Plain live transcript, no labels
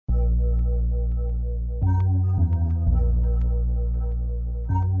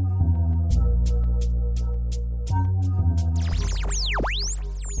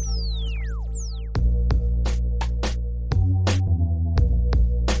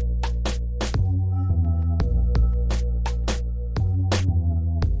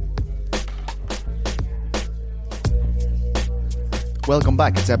Welcome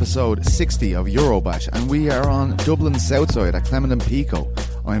back. It's episode 60 of Eurobash, and we are on Dublin Southside at Clement and Pico.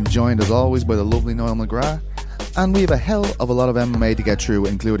 I'm joined as always by the lovely Niall McGrath, and we have a hell of a lot of MMA to get through,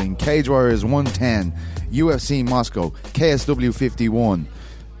 including Cage Warriors 110, UFC Moscow, KSW 51,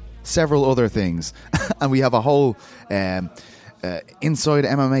 several other things. And we have a whole inside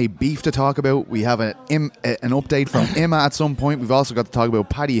MMA beef to talk about. We have an update from Emma at some point. We've also got to talk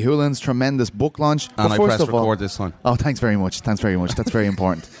about Paddy Hoolan's tremendous book launch. And I pressed record this time. Oh, thanks very much. That's very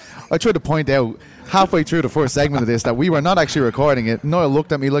important. I tried to point out halfway through the first segment of this that we were not actually recording it. Niall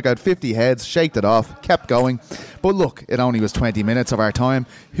looked at me like I had 50 heads, shaked it off, kept going. But look, it only was 20 minutes of our time.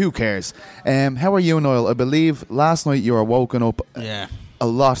 Who cares? How are you, Niall? I believe last night you were woken up a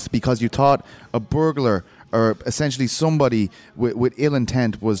lot because you thought a burglar or essentially somebody with ill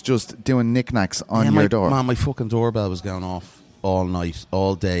intent was just doing knickknacks on your door. Man, my fucking doorbell was going off all night,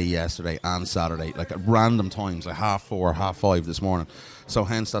 all day yesterday and Saturday, like at random times, like 4:30, 5:30 this morning. So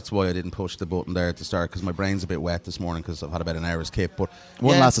hence that's why I didn't push the button there at the start, because my brain's a bit wet this morning because I've had about an hour's kip. But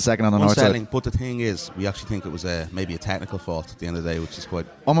won't last a second on the north side. But the thing is, we actually think it was maybe a technical fault at the end of the day, which is quite...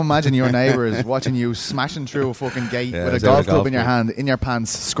 I'm imagining your neighbour is watching you smashing through a fucking gate with a golf club in your hand, in your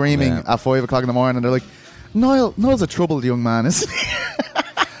pants, screaming at 5 o'clock in the morning, and they're like, Niall's a troubled young man, isn't he?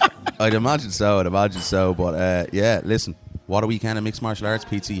 I'd imagine so, but listen, what a weekend of mixed martial arts,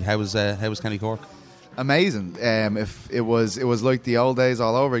 PT. How was Kenny Cork? Amazing. If it was like the old days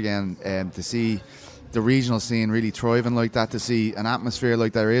all over again, to see the regional scene really thriving like that, to see an atmosphere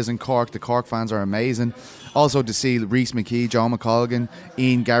like there is in Cork. The Cork fans are amazing. Also to see Rhys McKee, John McColgan,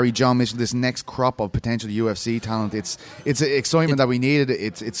 Ian Gary, John Mitchell, this next crop of potential UFC talent. It's an excitement that we needed.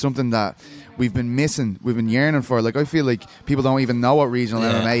 It's something that we've been missing, we've been yearning for. Like, I feel like people don't even know what regional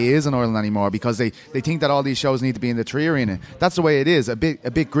MMA is in Ireland anymore because they think that all these shows need to be in the Tree Arena. That's the way it is, a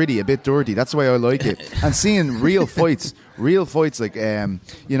bit gritty, a bit dirty. That's the way I like it. And seeing real fights like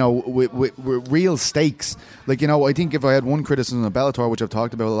with real stakes. Like, I think if I had one criticism of Bellator, which I've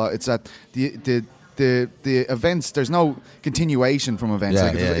talked about a lot, it's that the events, there's no continuation from events.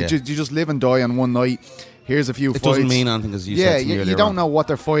 You just live and die on one night. Here's a few fights. It doesn't mean anything, as you said to me earlier. You don't know what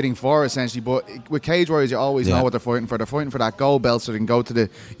they're fighting for, essentially. But with Cage Warriors, you always know what they're fighting for. They're fighting for that gold belt so they can go to the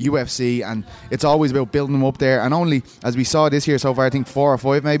UFC, and it's always about building them up there. And only, as we saw this year so far, I think 4 or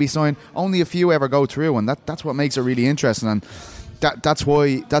 5 maybe signed. Only a few ever go through, and that's what makes it really interesting. And that's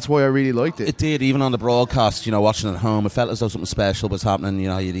why I really liked it. It did, even on the broadcast, watching at home, it felt as though something special was happening. You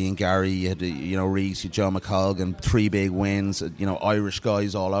had Ian Gary, you had Rhys, you had Joe McColgan, 3 big wins, Irish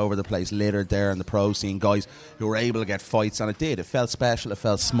guys all over the place, littered there in the pro scene, guys who were able to get fights, and it did. It felt special, it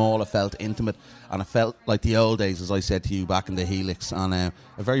felt small, it felt intimate, and it felt like the old days, as I said to you, back in the Helix. And a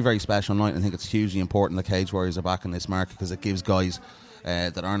very, very special night. I think it's hugely important the Cage Warriors are back in this market, because it gives guys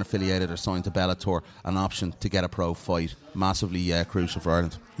that aren't affiliated or signed to Bellator an option to get a pro fight. Massively crucial for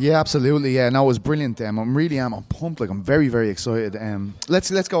Ireland. Yeah, absolutely. Yeah, no, it was brilliant. I'm pumped. Like, I'm very, very excited.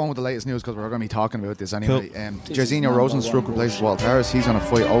 Let's go on with the latest news, because we're going to be talking about this anyway. Cool. Jairzinho Rozenstruik replaces Walt Harris. He's going to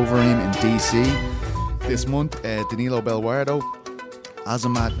fight Overeem in DC this month. Danilo Belluardo,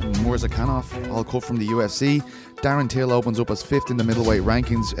 Azamat Murzakanov, all cut from the UFC. Darren Till opens up as 5th in the middleweight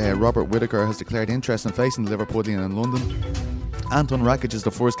rankings. Robert Whittaker has declared interest in facing the Liverpudlian in London. Anton Rakic is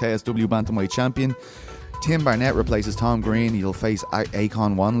the first KSW bantamweight champion. Tim Barnett replaces Tom Green. He'll face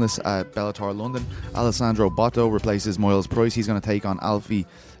Akon Wanless at Bellator London. Alessandro Botto replaces Miles Price. He's going to take on Alfie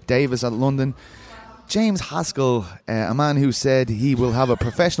Davis at London. James Haskell, a man who said he will have a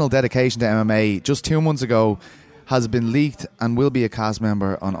professional dedication to MMA just 2 months ago, has been leaked and will be a cast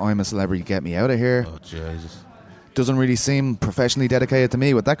member on I'm a Celebrity, Get Me Out of Here. Oh, Jesus. Doesn't really seem professionally dedicated to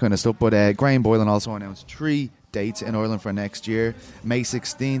me with that kind of stuff. But Graham Boylan also announced 3 dates in Ireland for next year: May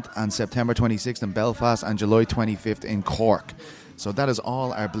 16th and September 26th in Belfast, and July 25th in Cork. So that is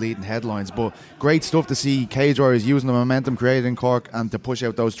all our bleeding headlines. But great stuff to see Cage Warriors using the momentum created in Cork and to push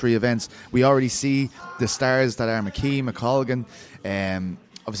out those 3 events. We already see the stars that are McKee, McColgan,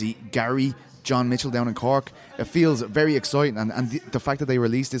 obviously Gary, John Mitchell down in Cork. It feels very exciting, and the fact that they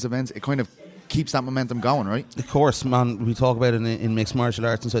released this event, it kind of keeps that momentum going, right? Of course, man. We talk about it in mixed martial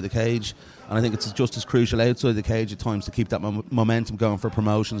arts inside the cage, and I think it's just as crucial outside the cage at times to keep that momentum going for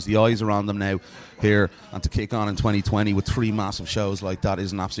promotions. The eyes are on them now here, and to kick on in 2020 with 3 massive shows like that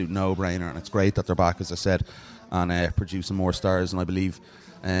is an absolute no-brainer, and it's great that they're back, as I said, and producing more stars. And I believe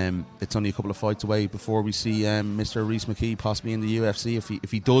it's only a couple of fights away before we see Mr. Rhys McKee possibly in the UFC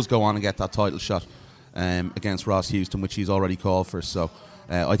if he does go on and get that title shot against Ross Houston, which he's already called for. So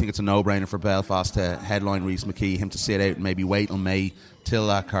I think it's a no-brainer for Belfast to headline Rhys McKee, him to sit out and maybe wait till May till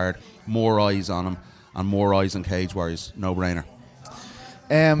that card. More eyes on him and more eyes on Cage Warriors. No-brainer.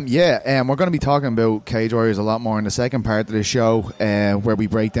 We're going to be talking about Cage Warriors a lot more in the second part of the show, where we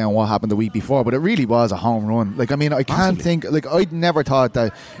break down what happened the week before. But it really was a home run. Like, I mean, I can't think. Like, I'd never thought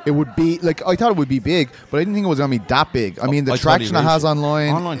that it would be. Like, I thought it would be big, but I didn't think it was going to be that big. I mean, the traction it has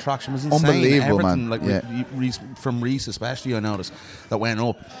online traction was insane. Unbelievable, everything, man. Like from Reese, especially, I noticed that went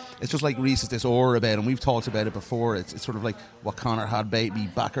up. It's just like Reese has this aura about him. We've talked about it before. It's sort of like what Conor had baby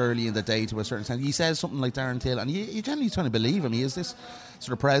back early in the day to a certain extent. He says something like Darren Till, and you generally trying to believe him. He has this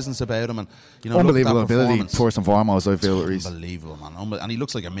sort of presence about him, and unbelievable ability first and foremost. I feel Reese, unbelievable, man, and he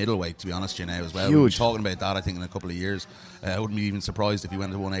looks like a middleweight, to be honest, you know, as well. Huge. We'll be talking about that, I think, in a couple of years. I wouldn't be even surprised if he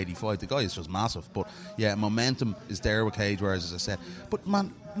went to 185. The guy is just massive, but yeah, momentum is there with Cage Warriors, as I said. But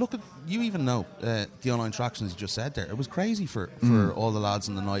man, look at you, even know the online traction, as you just said there. It was crazy for all the lads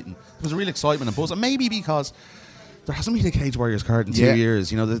in the night, and there was a real excitement and buzz, and maybe because there hasn't been a Cage Warriors card in 2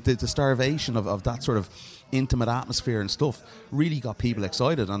 years. You know, the starvation of that sort of intimate atmosphere and stuff really got people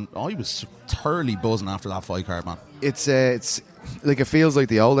excited, and I was thoroughly buzzing after that fight card, man. It's like, it feels like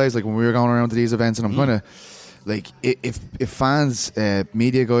the old days, like when we were going around to these events, and I'm kind of like, if fans,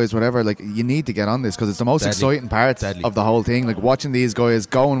 media guys, whatever, like, you need to get on this, because it's the most exciting part of the whole thing. Like, watching these guys,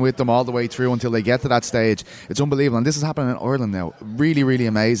 going with them all the way through until they get to that stage, it's unbelievable. And this is happening in Ireland now. Really, really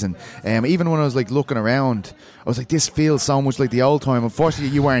amazing. Even when I was like looking around, I was like, this feels so much like the old time.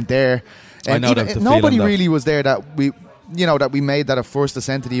 Unfortunately, you weren't there. I know nobody really was there that we made that a first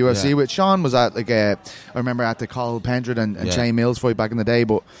ascent to the UFC with. Sean was at, like, I remember at the Carl Pendred and Shane Mills fight back in the day,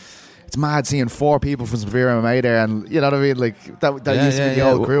 but it's mad seeing 4 people from Severe MMA there, and you know what I mean. Like, that used to be the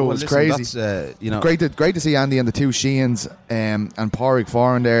old crew. It was crazy. Great to see Andy and the 2 Sheehan's and Pádraig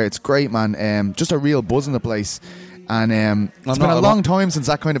Foran there. It's great, man. Just a real buzz in the place. And it's been a long time since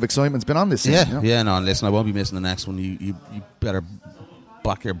that kind of excitement's been on this scene. No, listen, I won't be missing the next one. You better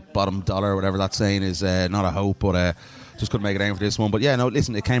back your bottom dollar, or whatever that saying is. Not a hope, but just couldn't make it out for this one. But yeah, no,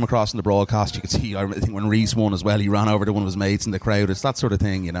 listen, it came across in the broadcast. You could see, I think when Reese won as well, he ran over to one of his mates in the crowd. It's that sort of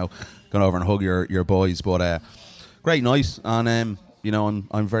thing, you know, going over and hug your boys. But great night, and you know,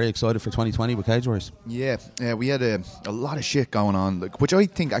 I'm very excited for 2020 with Cage Warriors. Yeah, we had a lot of shit going on, like, which I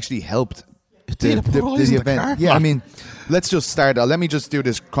think actually helped the event. I mean, let's just start. Let me just do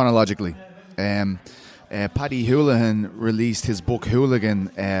this chronologically. Paddy Houlihan released his book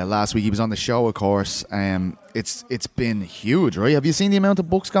Hooligan last week. He was on the show, of course. It's been huge, right? Have you seen the amount of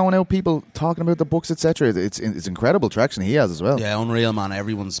books going out? People talking about the books, etc. It's incredible traction he has as well. Yeah, unreal, man.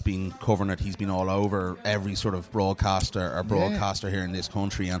 Everyone's been covering it. He's been all over every sort of broadcaster here in this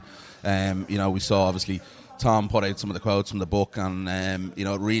country, and you know, we saw obviously Tom put out some of the quotes from the book, and you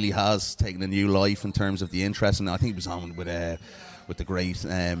know, it really has taken a new life in terms of the interest. And I think he was on with the great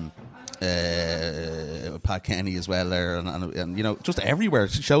Pat Kenny as well there, and you know, just everywhere.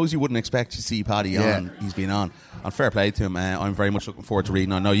 Shows you wouldn't expect to see Paddy on. He's been on, and fair play to him. I'm very much looking forward to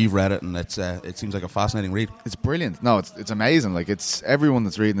reading. I know you've read it, and it seems like a fascinating read. It's brilliant. No, it's amazing. Like, it's everyone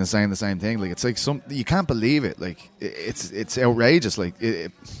that's reading is saying the same thing. Like, it's like you can't believe it. Like, it's outrageous. Like,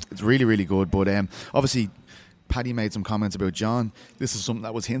 it's really, really good. But obviously, Paddy made some comments about John. This is something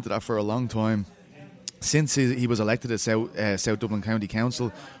that was hinted at for a long time. Since he was elected as South Dublin County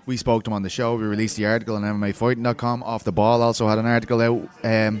Council, we spoke to him on the show. We released the article on MMAfighting.com. Off the Ball also had an article out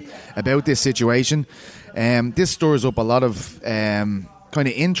about this situation. This stirs up a lot of kind of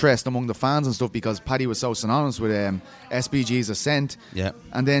interest among the fans and stuff, because Paddy was so synonymous with SBG's ascent. Yeah.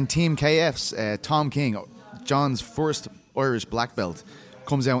 And then Team KF's Tom King, John's first Irish black belt,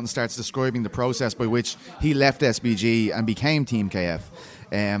 comes out and starts describing the process by which he left SBG and became Team KF.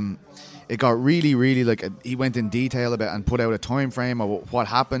 It got really, really, like, he went in detail about and put out a time frame of what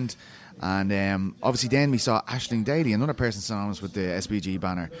happened. And obviously then we saw Aisling Daly, another person synonymous with the SBG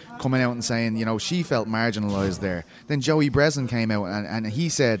banner, coming out and saying, you know, she felt marginalised there. Then Joey Breslin came out and he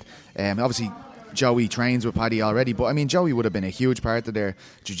said, obviously Joey trains with Paddy already, but I mean, Joey would have been a huge part of their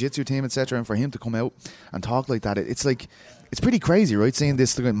jiu-jitsu team, etc. And for him to come out and talk like that, it's like, it's pretty crazy, right? Seeing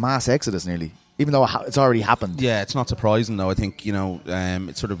this mass exodus nearly, even though it's already happened. Yeah, it's not surprising though. I think, you know,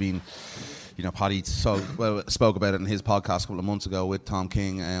 it's sort of been, you know, Paddy spoke about it in his podcast a couple of months ago with Tom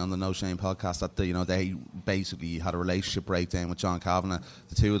King on the No Shame podcast, that you know, they basically had a relationship breakdown with John Kavanagh,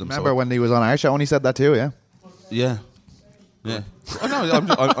 the two of them. Remember when he was on our show and he said that too? Yeah. Oh, no,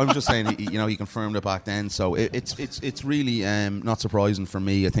 I'm just saying, he confirmed it back then. So it's really not surprising for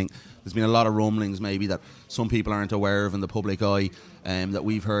me. I think there's been a lot of rumblings maybe that some people aren't aware of in the public eye, that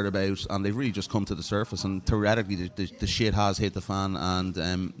we've heard about, and they've really just come to the surface. And theoretically, the shit has hit the fan,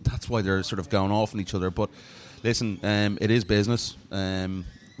 and that's why they're sort of going off on each other. But listen, it is business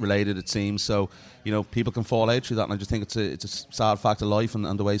related, it seems. So, you know, people can fall out through that, and I just think it's a sad fact of life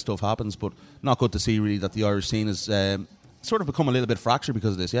and the way stuff happens. But not good to see really that the Irish scene is sort of become a little bit fractured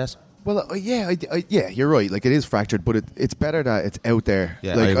because of this. Yes. Well, yeah, yeah, you're right. Like, it is fractured, but it's better that it's out there.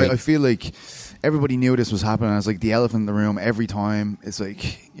 Yeah, like, I agree. I feel like everybody knew this was happening. It's like the elephant in the room every time. It's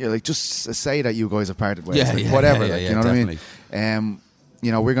like, you're like, just say that you guys have parted ways. Yeah, like, yeah, whatever. yeah, like, yeah, you know definitely. what I mean?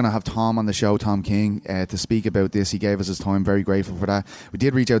 You know, we're going to have Tom on the show, Tom King, to speak about this. He gave us his time. Very grateful for that. We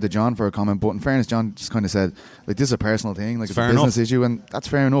did reach out to John for a comment, but in fairness, John just kind of said, like, this is a personal thing. Like, it's a Fair business enough. issue, and that's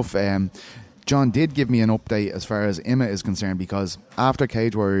fair enough. John did give me an update as far as Emma is concerned, because after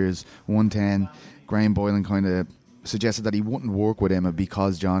Cage Warriors 110, Graham Boylan kind of suggested that he wouldn't work with Emma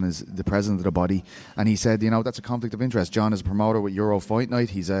because John is the president of the body, and he said, you know, that's a conflict of interest. John is a promoter with Euro Fight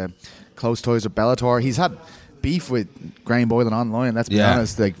Night. He's close ties with Bellator. He's had beef with Graham Boylan online, let's be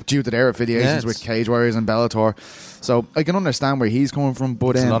honest, like, due to their affiliations with Cage Warriors and Bellator. So I can understand where he's coming from,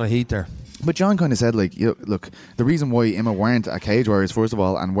 but There's a lot of heat there. But John kind of said, like, look, the reason why Emma weren't at Cage Warriors, first of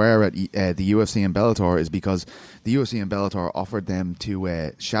all, and were at the UFC and Bellator is because the UFC and Bellator offered them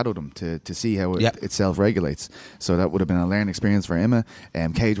to shadow them to see how it self-regulates. So that would have been a learning experience for Emma.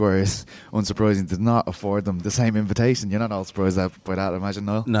 Cage Warriors, unsurprisingly, did not afford them the same invitation. You're not all surprised by that, I imagine,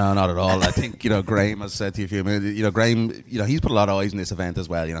 Noel? No, not at all. I think, Graham has said to you a few minutes, Graham, he's put a lot of eyes in this event as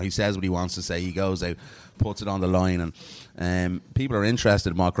well. He says what he wants to say. He goes out, puts it on the line, and people are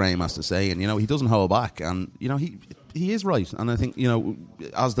interested in what Graham has to say, and he doesn't hold back, and he is right. And I think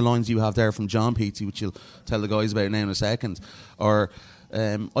as the lines you have there from John Peaty, which you'll tell the guys about now in a second, or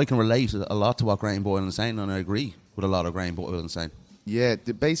I can relate a lot to what Graham Boylan is saying, and I agree with a lot of Graham Boylan saying. Yeah,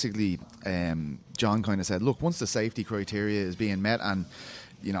 basically, John kind of said, look, once the safety criteria is being met, and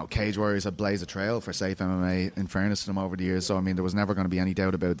Cage Warriors have blazed a trail for safe MMA, in fairness to them, over the years. So, I mean, there was never going to be any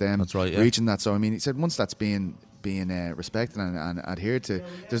doubt about them reaching that. So, I mean, he said once that's being respected and adhered to,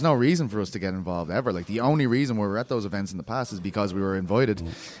 there's no reason for us to get involved ever. Like, the only reason we were at those events in the past is because we were invited.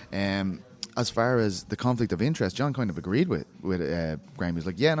 As far as the conflict of interest, John kind of agreed with Graham. He was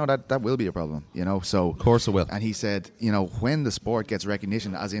like, yeah, no, that will be a problem, so of course it will. And he said, when the sport gets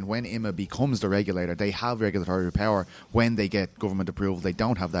recognition, as in when IMMA becomes the regulator, they have regulatory power when they get government approval. They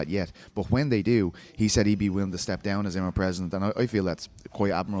don't have that yet, but when they do, he said he'd be willing to step down as IMMA president, and I feel that's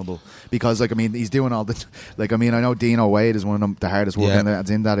quite admirable, because, like, I mean, he's doing all the, like, I mean, I know Dino Wade is one of the hardest working that's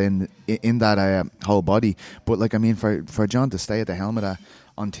in that whole body, but, like, I mean, for John to stay at the helm of that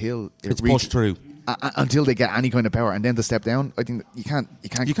until it's pushed through, until they get any kind of power, and then to step down, I think you can't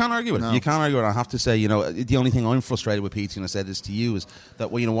argue with it. You can't argue with it. I have to say, the only thing I'm frustrated with, Pete, and I said this to you, is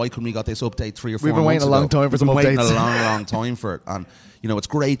that, why couldn't we got this update 3 or 4 months ago? We've been waiting a long time for some updates. We've been waiting a long time for it, and it's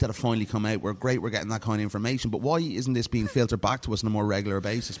great that it finally come out. We're getting that kind of information, but why isn't this being filtered back to us on a more regular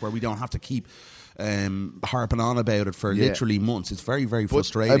basis, where we don't have to keep harping on about it for literally months? It's very, very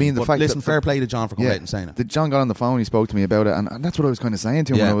frustrating. I mean, fair play to John for coming out and saying it. John got on the phone, he spoke to me about it, and that's what I was kind of saying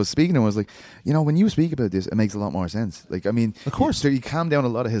to him when I was speaking to him. I was like, when you speak about this, it makes a lot more sense. Like, I mean, of course, you calm down a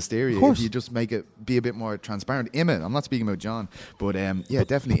lot of hysteria if you just make it be a bit more transparent. Emma, I'm not speaking about John, but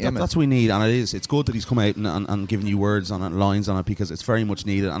definitely Emma. That's what we need, and it's good that he's come out and giving you words on it, lines on it, because it's very much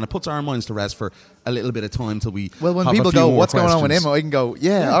needed, and it puts our minds to rest for a little bit of time till we. Well, when have people a few go, more what's questions. going on with Emma? I can go,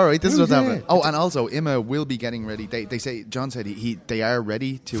 all right, this is what's happening. Oh, and also Emma will be getting ready. They say, John said they are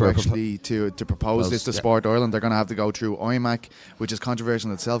ready to to propose this to Sport Ireland. They're going to have to go through IMAC, which is controversial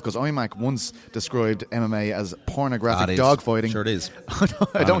in itself, because IMAC once described MMA as pornographic dogfighting. Sure it is.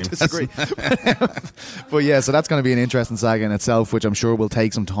 I don't disagree. But yeah, so that's going to be an interesting saga in itself, which I'm sure will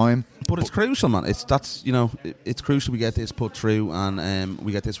take some time. But it's crucial, man. It's crucial we get this put through, and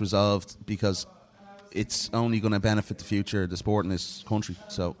we get this resolved, because it's only going to benefit the future of the sport in this country.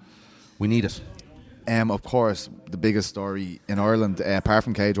 So we need it. Of course, the biggest story in Ireland, apart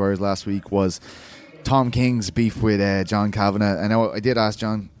from Cage Warriors last week, was Tom King's beef with John Kavanagh. I know I did ask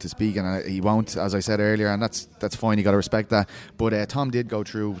John to speak, and he won't, as I said earlier, and that's fine. You got to respect that. But Tom did go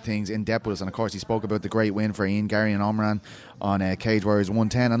through things in depth with us, and of course he spoke about the great win for Ian Gary and Omran on Cage Warriors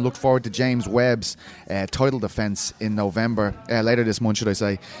 110, and looked forward to James Webb's title defence in November, later this month, should I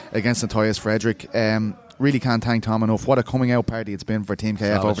say, against Matthias Frederick. Really can't thank Tom enough. What a coming out party it's been for Team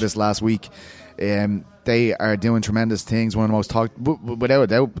KF over this last week. They are doing tremendous things. One of the most without a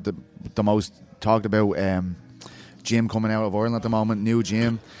doubt, the most talked about gym coming out of Ireland at the moment, new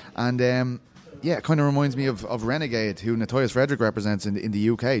gym, and it kind of reminds me of Renegade, who Matthias Frederick represents in the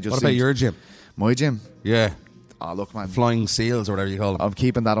UK. What about your gym? My gym? Yeah. Oh, look, man. Flying Seals, or whatever you call them. I'm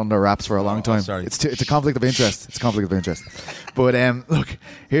keeping that under wraps for a long time. Sorry. It's a conflict of interest. It's a conflict of interest. But look,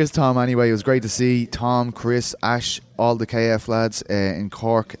 here's Tom anyway. It was great to see Tom, Chris, Ash, all the KF lads in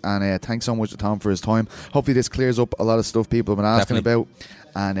Cork. And thanks so much to Tom for his time. Hopefully this clears up a lot of stuff people have been asking about.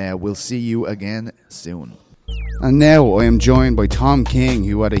 And we'll see you again soon. And now I am joined by Tom King,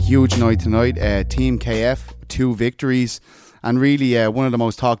 who had a huge night tonight. Team KF 2 victories, and really one of the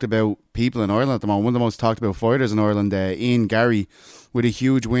most talked about people in Ireland at the moment, one of the most talked about fighters in Ireland, Ian Garry, with a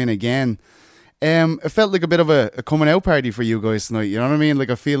huge win again. It felt like a bit of a coming out party for you guys tonight, you know what I mean?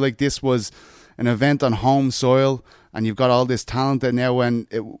 Like, I feel like this was an event on home soil, and you've got all this talent that now in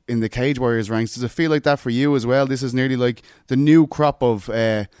the Cage Warriors ranks. Does it feel like that for you as well? This is nearly like the new crop of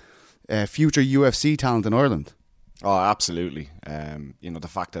future UFC talent in Ireland. Oh, absolutely. The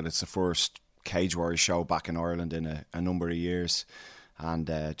fact that it's the first Cage Warriors show back in Ireland in a number of years, and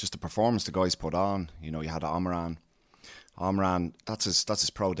just the performance the guys put on. You had Omran, that's his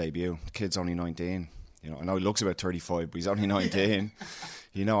pro debut. The kid's only 19. I know he looks about 35, but he's only 19.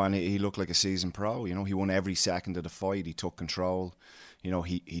 And he looked like a seasoned pro. He won every second of the fight. He took control.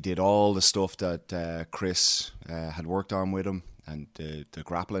 He did all the stuff that Chris had worked on with him, and the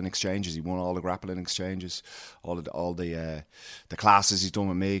grappling exchanges. He won all the grappling exchanges, all the classes he's done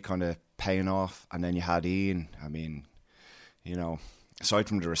with me, kind of paying off. And then you had Ian. I mean, aside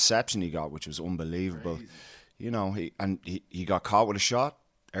from the reception he got, which was unbelievable. Crazy. He got caught with a shot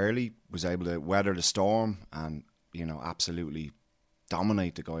early, was able to weather the storm, and absolutely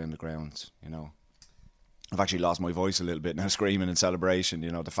dominate the guy on the ground. I've actually lost my voice a little bit now, screaming in celebration.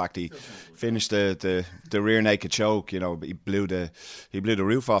 The fact he finished the rear naked choke. He blew the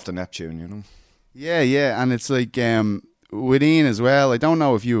roof off the Neptune. Yeah, and it's like with Ian as well. I don't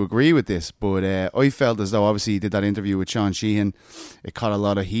know if you agree with this, but I felt as though, obviously he did that interview with Sean Sheehan. It caught a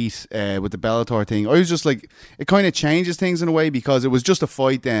lot of heat with the Bellator thing. I was just like, it kind of changes things in a way, because it was just a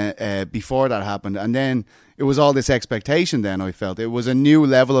fight then before that happened, and then it was all this expectation. Then I felt it was a new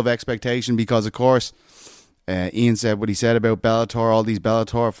level of expectation, because of course Ian said what he said about Bellator. All these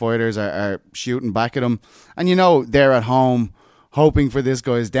Bellator fighters are shooting back at him, and they're at home hoping for this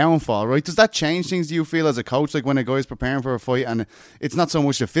guy's downfall, right? Does that change things, do you feel, as a coach, like when a guy's preparing for a fight, and it's not so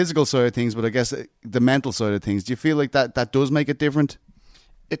much the physical side of things, but I guess the mental side of things? Do you feel like that does make it different?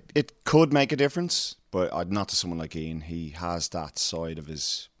 It could make a difference, but not to someone like Ian. He has that side of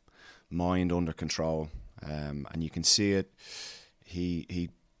his mind under control, and you can see it. He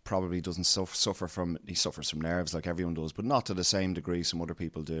probably doesn't suffer from, he suffers from nerves like everyone does, but not to the same degree some other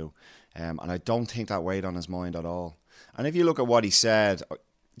people do. And I don't think that weighed on his mind at all. And if you look at what he said,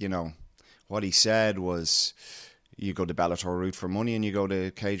 what he said was, you go the Bellator route for money, and you go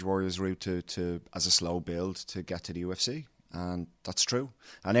the Cage Warriors route to as a slow build to get to the UFC. And that's true.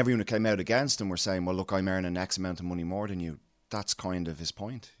 And everyone who came out against him were saying, well, look, I'm earning X amount of money more than you. That's kind of his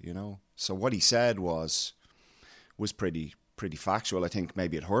point, So what he said was pretty factual. I think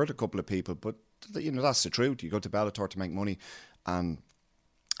maybe it hurt a couple of people, but that's the truth. You go to Bellator to make money, and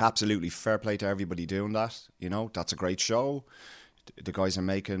absolutely fair play to everybody doing that. That's a great show. The guys are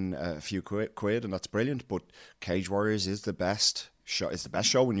making a few quid, and that's brilliant. But Cage Warriors is the best show. It's the best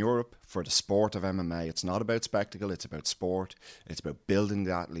show in Europe for the sport of MMA. It's not about spectacle. It's about sport. It's about building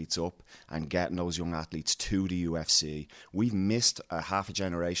the athletes up and getting those young athletes to the UFC. We've missed a half a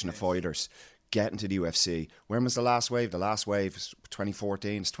generation of fighters getting to the UFC. When was the last wave? The last wave was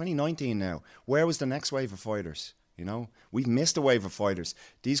 2014. It's 2019 now. Where was the next wave of fighters? We've missed a wave of fighters.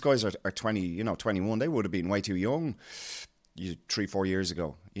 These guys are 20, 21. They would have been way too young 3-4 years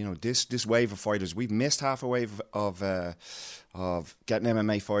ago. This wave of fighters, we've missed half a wave of getting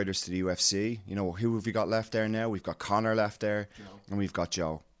MMA fighters to the UFC. Who have we got left there now? We've got Conor left there, and we've got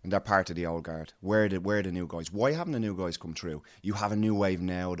Joe. And they're part of the old guard. Where are the new guys? Why haven't the new guys come through? You have a new wave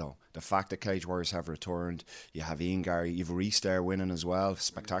now, though. The fact that Cage Warriors have returned, you have Ian Garry, you've Reece there winning as well.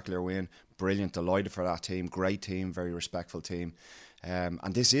 Spectacular win. Brilliant. Delighted for that team. Great team. Very respectful team. And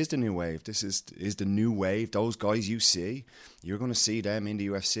this is the new wave. This is the new wave. Those guys you see, you're going to see them in the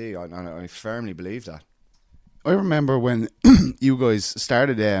UFC. I firmly believe that. I remember when you guys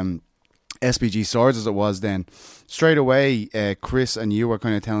started SBG Swords, as it was then, straight away Chris and you were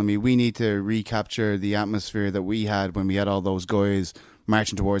kind of telling me we need to recapture the atmosphere that we had when we had all those guys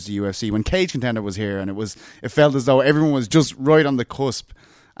marching towards the UFC, when Cage Contender was here, and it felt as though everyone was just right on the cusp,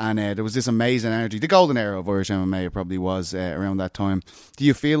 and there was this amazing energy. The golden era of Irish MMA, it probably was around that time. Do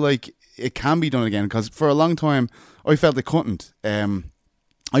you feel like it can be done again? Because for a long time I felt it couldn't.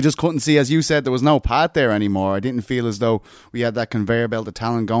 I just couldn't see, as you said, there was no path there anymore. I didn't feel as though we had that conveyor belt of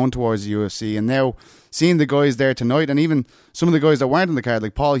talent going towards the UFC. And now, seeing the guys there tonight, and even some of the guys that weren't in the card,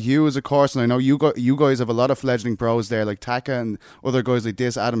 like Paul Hughes, of course, and I know you guys have a lot of fledgling pros there, like Taka and other guys like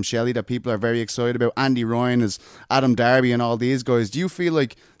this, Adam Shelley, that people are very excited about. Andy Ryan, is Adam Darby, and all these guys. Do you feel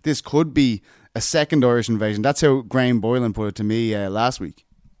like this could be a second Irish invasion? That's how Graham Boylan put it to me last week.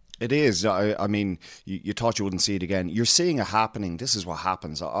 It is. I mean, you thought you wouldn't see it again. You're seeing it happening. This is what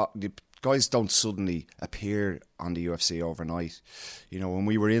happens. guys don't suddenly appear on the UFC overnight. You know, when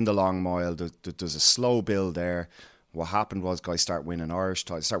we were in the long mile, there's a slow build there. What happened was guys start winning Irish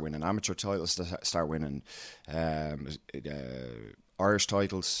titles, start winning amateur titles, start winning Irish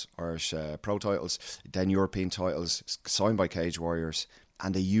titles, Irish pro titles, then European titles signed by Cage Warriors,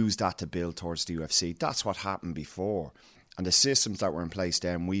 and they use that to build towards the UFC. That's what happened before. And the systems that were in place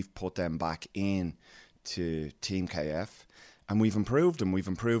then, we've put them back in to Team KF, and we've improved them. We've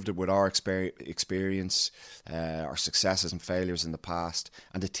improved it with our experience, our successes and failures in the past.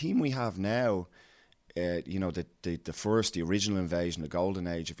 And the team we have now, you know, the original invasion, the golden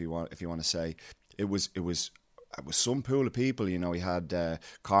age, if you want to say, it was some pool of people. You know, we had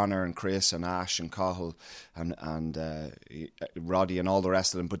Connor and Chris and Ash and Cahill and Roddy and all the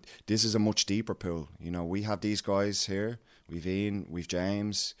rest of them. But this is a much deeper pool. You know, we have these guys here. We've Ian, we've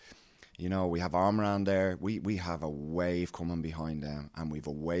James. You know, we have Armran there. We have a wave coming behind them, and we've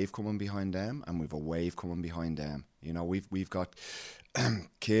a wave coming behind them, and we've a wave coming behind them. You know, we've got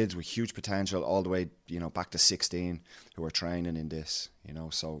kids with huge potential all the way, you know, back to 16 who are training in this. You know,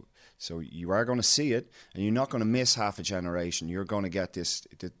 so you are going to see it, and you're not going to miss half a generation. You're going to get this.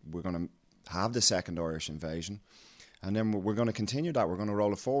 We're going to have the second Irish invasion. And then we're going to continue that. We're going to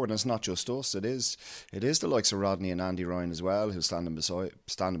roll it forward. And it's not just us. It is the likes of Rodney and Andy Ryan as well who's standing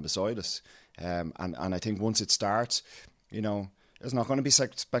beside us. And I think once it starts, you know, it's not going to be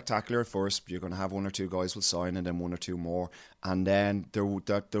spectacular at first. You're going to have one or two guys will sign, and then one or two more. And then the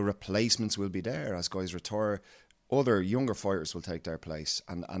replacements will be there as guys retire. Other younger fighters will take their place.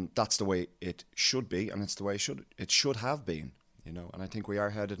 And that's the way it should be. And it's the way it should have been. You know, and I think we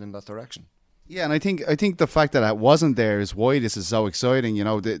are headed in that direction. Yeah, and I think the fact that it wasn't there is why this is so exciting. You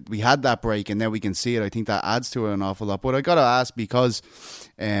know, that we had that break and now we can see it. I think that adds to it an awful lot. But I got to ask because,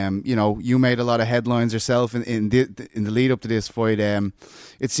 you know, you made a lot of headlines yourself in the lead up to this fight.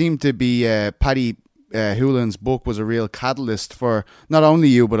 It seemed to be Paddy Holohan's book was a real catalyst for not only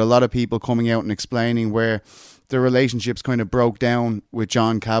you but a lot of people coming out and explaining where the relationships kind of broke down with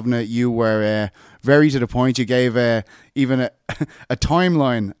John Kavanagh. You were very to the point. You gave even a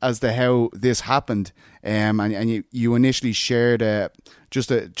timeline as to how this happened, and you initially shared just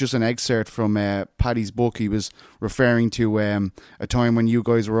an excerpt from Paddy's book. He was referring to a time when you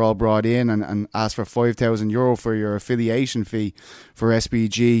guys were all brought in and asked for €5,000 for your affiliation fee for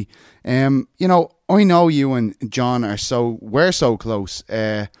SBG. You know, I know you and John we're so close.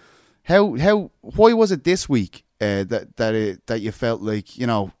 Why was it this week that you felt like, you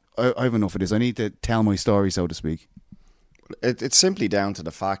know, I have enough of this, I need to tell my story, so to speak? It's simply down to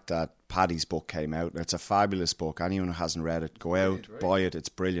the fact that Paddy's book came out. It's a fabulous book. Anyone who hasn't read it, go out, buy it. It's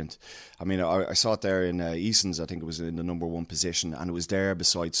brilliant. I mean, I saw it there in Eason's. I think it was in the number one position, and it was there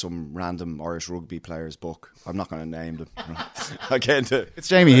beside some random Irish rugby player's book. I'm not going to name them. It's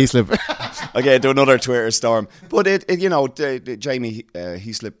Jamie Heaslip. Again, do another Twitter storm. But you know, Jamie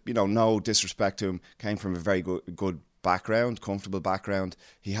Heaslip, you know, no disrespect to him, came from a very good background, comfortable background.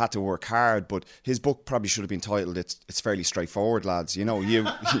 He had to work hard, but his book probably should have been titled "It's fairly straightforward, lads." You know, you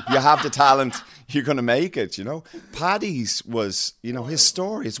have the talent, you're going to make it. You know, Paddy's was, you know, his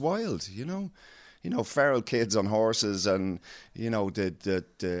story is wild. You know, feral kids on horses, and you know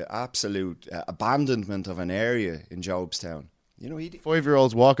the absolute abandonment of an area in Jobstown. You know,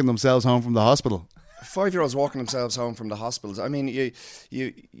 5-year-olds walking themselves home from the hospital. 5-year-olds walking themselves home from the hospitals. I mean,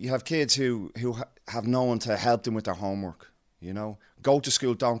 you have kids who have no one to help them with their homework. You know, go to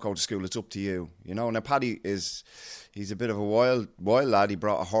school, don't go to school. It's up to you. You know, now Paddy he's a bit of a wild lad. He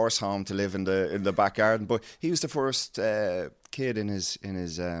brought a horse home to live in the back garden, but he was the first kid in his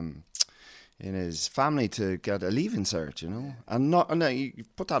family to get a leaving cert. You know, and you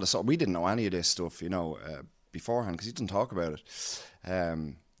put that aside. We didn't know any of this stuff, you know, beforehand because he didn't talk about it.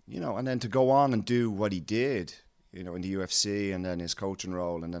 You know, and then to go on and do what he did, you know, in the UFC, and then his coaching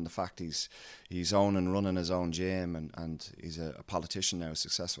role, and then the fact he's owning and running his own gym, and he's a politician now, a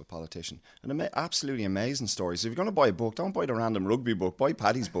successful politician. And absolutely amazing stories. So if you're going to buy a book, don't buy the random rugby book, buy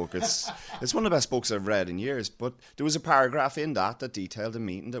Paddy's book. It's one of the best books I've read in years. But there was a paragraph in that detailed a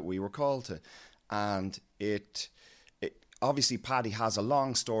meeting that we were called to. And it obviously Paddy has a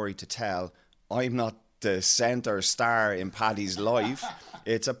long story to tell. I'm not the centre star in Paddy's life.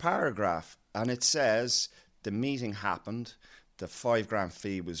 It's a paragraph, and it says the meeting happened, the $5,000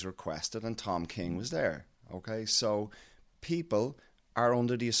 fee was requested, and Tom King was there. Okay, so people are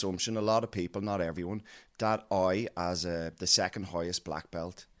under the assumption, a lot of people, not everyone, that I, as the second highest black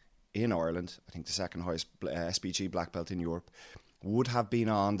belt in Ireland, I think the second highest SBG black belt in Europe, would have been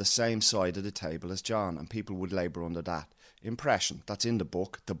on the same side of the table as John, and people would labour under that. impression. That's in the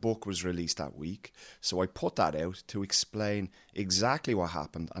book. The book was released that week. So I put that out to explain exactly what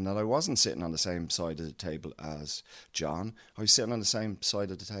happened, and that I wasn't sitting on the same side of the table as John. I was sitting on the same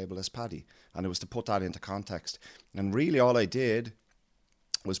side of the table as Paddy. And it was to put that into context. And really all I did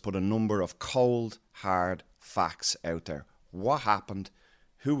was put a number of cold, hard facts out there. What happened?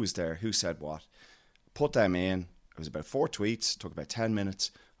 Who was there? Who said what? Put them in. It was about 4 tweets. Took about 10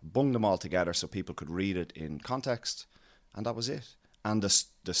 minutes. Bunged them all together so people could read it in context. And that was it. And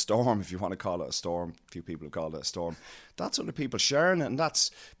the storm, if you want to call it a storm, a few people have called it a storm, that's other people sharing it. And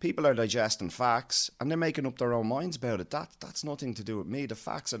that's, people are digesting facts and they're making up their own minds about it. That's nothing to do with me. The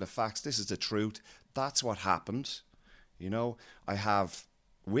facts are the facts. This is the truth. That's what happened. You know, I have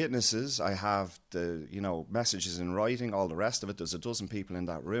witnesses, I have the, you know, messages in writing, all the rest of it. There's a dozen people in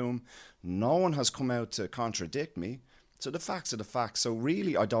that room. No one has come out to contradict me. So the facts are the facts. So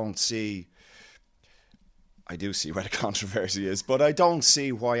really, I do see where the controversy is, but I don't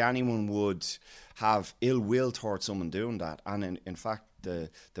see why anyone would have ill will towards someone doing that. And in fact,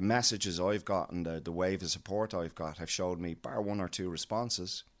 the messages I've got and the wave of support I've got have showed me, bar 1 or 2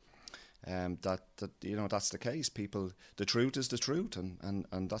 responses, that you know, that's the case. People, the truth is the truth,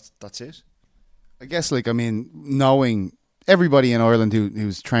 and that's it. I guess, like, I mean, knowing everybody in Ireland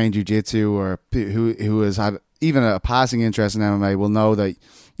who's trained jiu-jitsu or who has had even a passing interest in MMA will know that,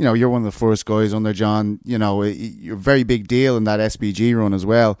 you know, you're one of the first guys under John. You know, you're a very big deal in that SBG run as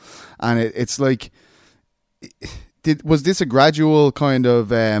well. And it's like, was this a gradual kind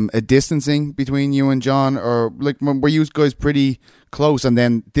of a distancing between you and John, or like were you guys pretty close? And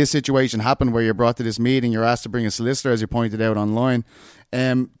then this situation happened where you're brought to this meeting, you're asked to bring a solicitor, as you pointed out online.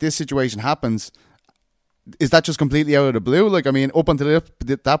 This situation happens. Is that just completely out of the blue? Like, I mean, up until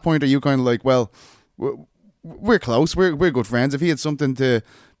that point, are you kind of like, well, we're close, we're good friends. If he had something to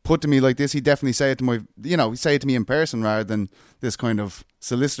put to me like this, he'd definitely say it to me in person rather than this kind of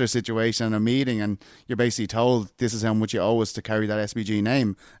solicitor situation and a meeting, and you're basically told this is how much you owe us to carry that SBG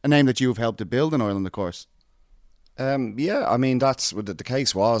name, a name that you've helped to build in Ireland, of course. Yeah, I mean, that's what the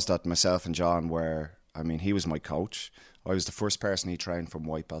case was, that myself and John were, I mean, he was my coach. I was the first person he trained from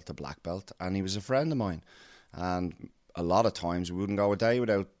white belt to black belt, and he was a friend of mine. And a lot of times we wouldn't go a day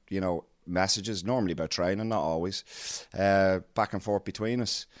without, you know, messages, normally about training, not always, back and forth between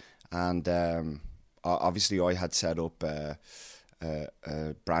us. And obviously I had set up a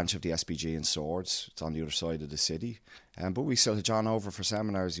branch of the SBG in Swords. It's on the other side of the city. But we still had John over for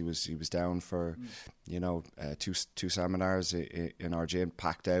seminars. He was down for, you know, two seminars in our gym,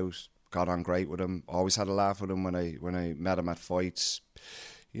 packed out. Got on great with him. Always had a laugh with him when I met him at fights.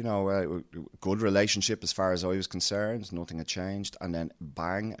 You know, good relationship as far as I was concerned. Nothing had changed. And then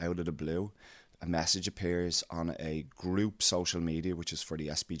bang, out of the blue, a message appears on a group social media, which is for the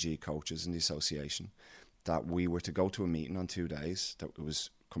SBG coaches in the association, that we were to go to a meeting on 2 days, that it was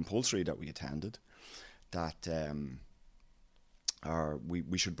compulsory that we attended, that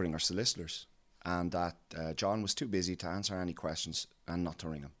we should bring our solicitors, and that John was too busy to answer any questions and not to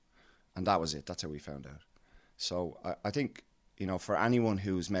ring him. And that was it. That's how we found out. So I think, you know, for anyone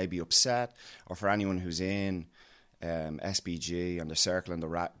who's maybe upset, or for anyone who's in SBG and they're circling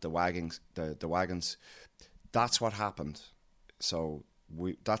the wagons, that's what happened. So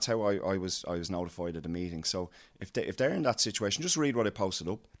that's how I was notified of the meeting. So if they're in that situation, just read what I posted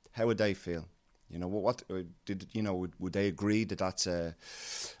up. How would they feel? You know, what did, you know, would they agree that that's a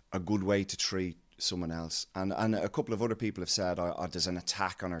good way to treat someone else? And a couple of other people have said, there's an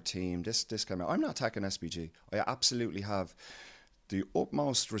attack on our team. This came out. I'm not attacking SBG. I absolutely have the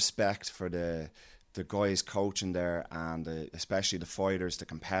utmost respect for the guys coaching there, and especially the fighters, the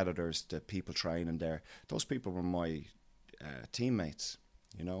competitors, the people training there. Those people were my teammates,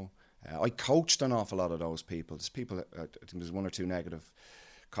 you know. I coached an awful lot of those people. There's people, I think there's 1 or 2 negative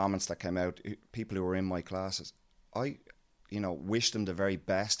comments that came out, people who were in my classes. I, you know, wish them the very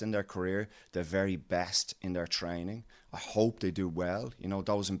best in their career, the very best in their training. I hope they do well. You know,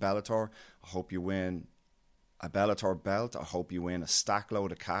 those in Bellator, I hope you win a Bellator belt. I hope you win a stack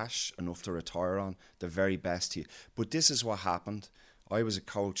load of cash, enough to retire on. The very best to you. But this is what happened. I was a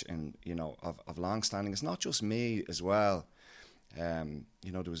coach in, you know, of long standing. It's not just me as well.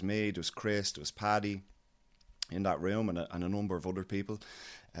 You know, there was me, there was Chris, there was Paddy in that room, and a number of other people.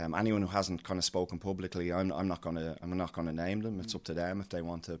 Anyone who hasn't kind of spoken publicly, I'm not going to name them. It's up to them if they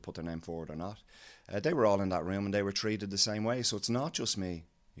want to put their name forward or not. They were all in that room, and they were treated the same way. So it's not just me.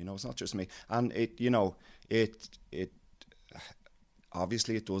 You know, it's not just me. And it, you know, it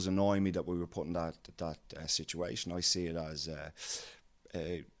obviously it does annoy me that we were put in that situation. I see it as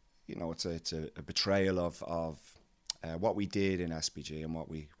you know, it's a betrayal of what we did in SBG and what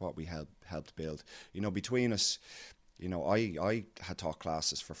we helped build. You know, between us, You know, I had taught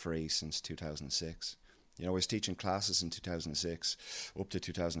classes for free since 2006. You know, I was teaching classes in 2006 up to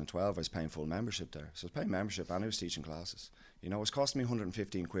 2012. I was paying full membership there. So I was paying membership and I was teaching classes. You know, it was costing me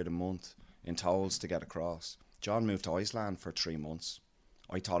 115 quid a month in tolls to get across. John moved to Iceland for 3 months.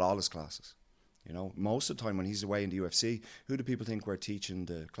 I taught all his classes. You know, most of the time when he's away in the UFC, who do people think were teaching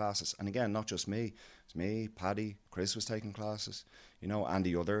the classes? And again, not just me. It's me, Paddy, Chris was taking classes, you know, and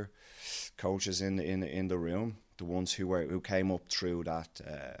the other coaches in the room, the ones who came up through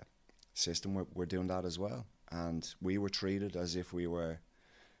that system were doing that as well. And we were treated as if we were,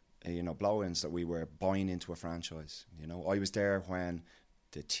 you know, blow-ins, that we were buying into a franchise. You know, I was there when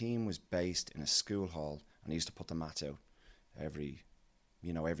the team was based in a school hall, and I used to put the mats out every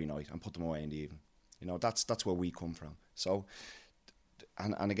night and put them away in the evening. You know, that's where we come from. So,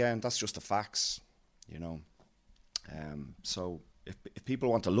 and again, that's just the facts, you know. So if people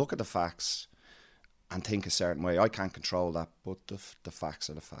want to look at the facts and think a certain way, I can't control that, but the facts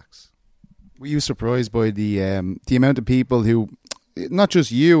are the facts. Were you surprised by the amount of people who, not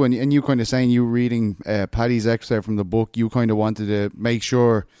just you, and you kind of saying, you reading Paddy's excerpt from the book, you kind of wanted to make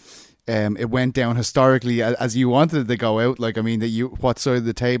sure it went down historically as you wanted it to go out, like, I mean, that you, what side of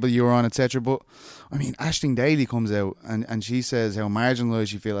the table you were on, etc. But I mean, Aisling Daly comes out and she says how marginalised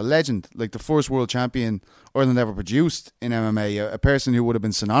she feel, a legend, like the first world champion Ireland ever produced in MMA, a person who would have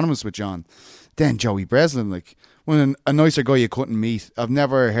been synonymous with John. Then Joey Breslin, like a nicer guy you couldn't meet. I've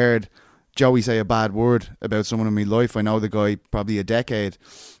never heard Joey say a bad word about someone in my life. I know the guy probably a decade.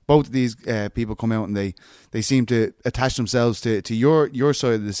 Both of these people come out and they seem to attach themselves to your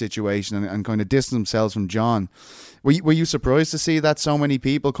side of the situation and kind of distance themselves from John. Were you surprised to see that so many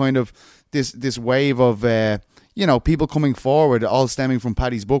people kind of this wave of people coming forward, all stemming from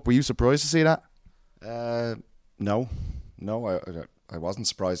Paddy's book? Were you surprised to see that? No, I wasn't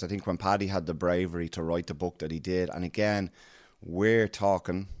surprised. I think when Paddy had the bravery to write the book that he did, and again, we're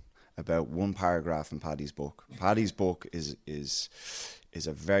talking about one paragraph in Paddy's book. Paddy's book is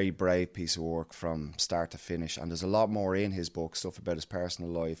a very brave piece of work from start to finish, and there's a lot more in his book, stuff about his personal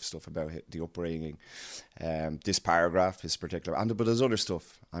life, stuff about the upbringing, this paragraph is particular, but there's other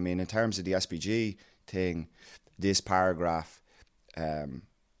stuff. I mean, in terms of the SBG thing, this paragraph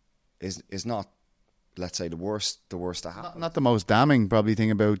is not, let's say, the worst that happened. Not the most damning probably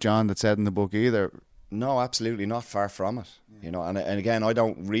thing about John that's said in the book either. No, absolutely not. Far from it. You know, and again, I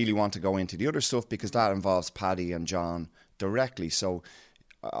don't really want to go into the other stuff because that involves Paddy and John directly. So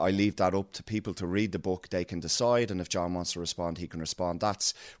I leave that up to people to read the book. They can decide, and if John wants to respond, he can respond.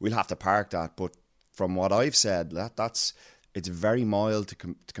 We'll have to park that. But from what I've said, it's very mild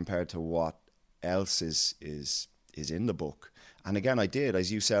compared to what else is in the book. And again, I did,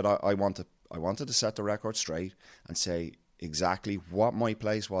 as you said, I wanted to set the record straight and say exactly what my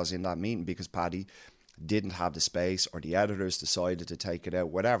place was in that meeting, because Paddy didn't have the space, or the editors decided to take it out.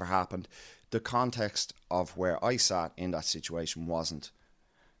 Whatever happened, the context of where I sat in that situation wasn't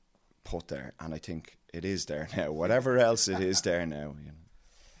put there, and I think it is there now. Whatever else, it is there now. You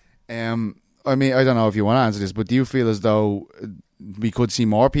know. I mean, I don't know if you want to answer this, but do you feel as though we could see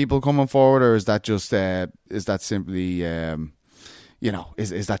more people coming forward, or is that just is that simply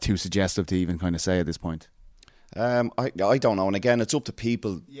is that too suggestive to even kind of say at this point? I don't know, and again, it's up to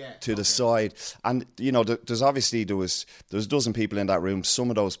people to decide. And you know, there's obviously there was a dozen people in that room. Some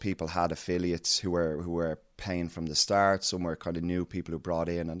of those people had affiliates who were paying from the start. Some were kind of new people who brought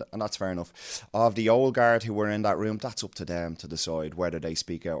in, and that's fair enough. Of the old guard who were in that room, that's up to them to decide whether they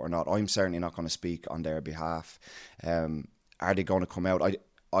speak out or not. I'm certainly not going to speak on their behalf. Are they going to come out?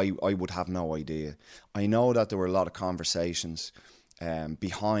 I would have no idea. I know that there were a lot of conversations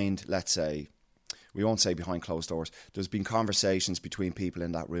behind, let's say, we won't say behind closed doors. There's been conversations between people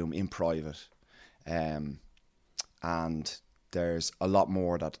in that room in private. And there's a lot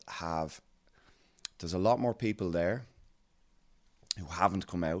more there's a lot more people there who haven't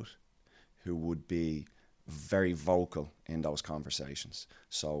come out, who would be very vocal in those conversations.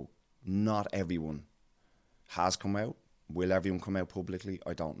 So not everyone has come out. Will everyone come out publicly?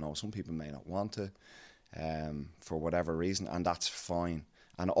 I don't know. Some people may not want to, for whatever reason, and that's fine.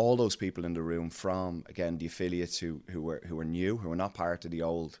 And all those people in the room, from again the affiliates who were new, who were not part of the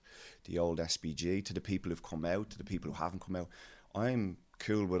old SBG, to the people who've come out, to the people who haven't come out, I'm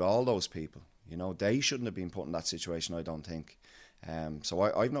cool with all those people. You know, they shouldn't have been put in that situation, I don't think. So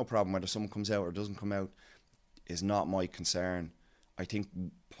I've no problem whether someone comes out or doesn't come out. Is not my concern. I think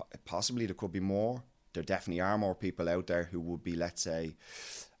possibly there could be more. There definitely are more people out there who would be, let's say,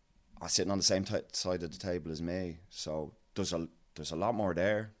 sitting on the same side of the table as me. So there's a lot more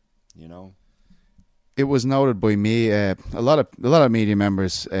there, you know. It was noted by me, a lot of media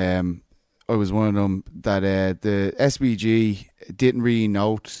members. I was one of them that the SBG didn't really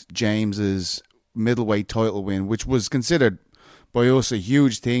note James's middleweight title win, which was considered by us a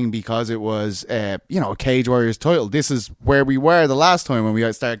huge thing because it was, a Cage Warriors title. This is where we were the last time when we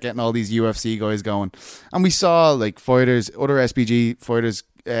started getting all these UFC guys going. And we saw, like, fighters, other SBG fighters,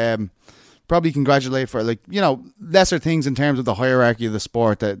 probably congratulate for, like, lesser things in terms of the hierarchy of the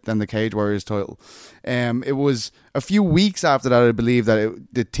sport than the Cage Warriors title. It was a few weeks after that, I believe, that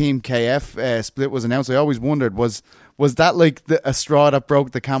the Team KF split was announced. I always wondered, was that like a straw that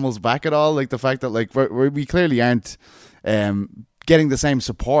broke the camel's back at all? Like the fact that, like, we clearly aren't getting the same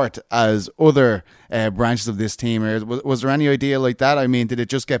support as other branches of this team. Was there any idea like that? I mean, did it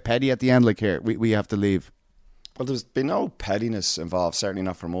just get petty at the end? Like, here, we have to leave. Well, there's been no pettiness involved, certainly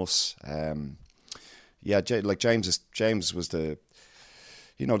not from us. Like James was the,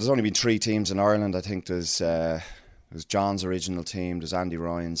 there's only been 3 teams in Ireland. I think there's John's original team, there's Andy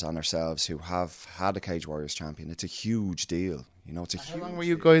Ryan's and ourselves who have had a Cage Warriors champion. It's a huge deal. How long were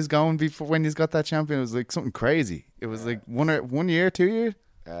you guys going before when you got that champion? It was like something crazy. It was like 1 year, 2 years?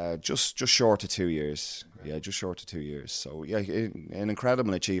 Just short of 2 years. Yeah, just short of 2 years. So, yeah, an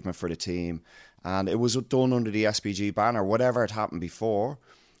incredible achievement for the team. And it was done under the SBG banner. Whatever had happened before,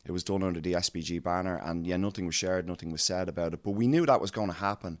 it was done under the SBG banner. And, yeah, nothing was shared, nothing was said about it. But we knew that was going to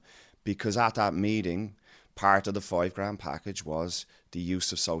happen because at that meeting, part of the $5,000 package was the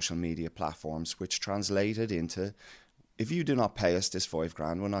use of social media platforms, which translated into, if you do not pay us this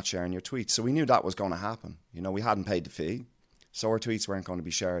 $5,000, we're not sharing your tweets. So we knew that was going to happen. We hadn't paid the fee, so our tweets weren't going to be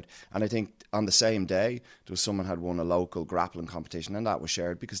shared. And I think on the same day, there was someone had won a local grappling competition, and that was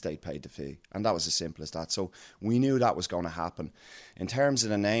shared because they paid the fee. And that was as simple as that. So we knew that was going to happen. In terms of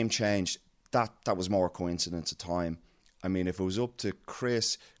the name change, that was more coincidence of time. I mean, if it was up to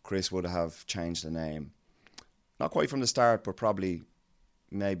Chris would have changed the name. Not quite from the start, but probably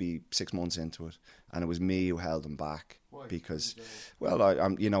maybe 6 months into it. And it was me who held him back. Why? Because, well,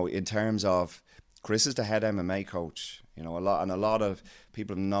 I'm in terms of, Chris is the head MMA coach. A lot of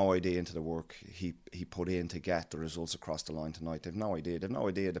people have no idea into the work he put in to get the results across the line tonight. They've no idea. They've no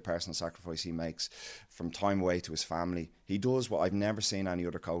idea the personal sacrifice he makes from time away to his family. He does what I've never seen any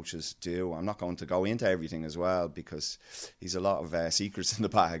other coaches do. I'm not going to go into everything as well because he's a lot of secrets in the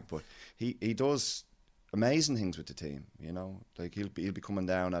bag, but he does amazing things with the team. Like he'll be coming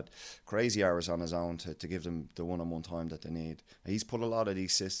down at crazy hours on his own to give them the one-on-one time that they need. He's put a lot of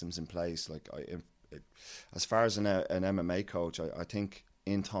these systems in place. Like as far as an MMA coach, I think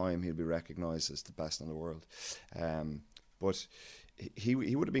in time he'll be recognised as the best in the world. But he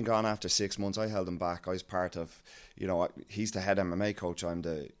would have been gone after 6 months. I held him back. I was part of, he's the head MMA coach. I'm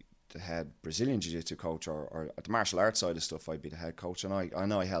the head Brazilian Jiu-Jitsu coach, or at the martial arts side of stuff, I'd be the head coach. And I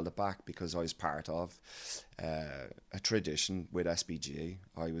know I held it back because I was part of a tradition with SBG.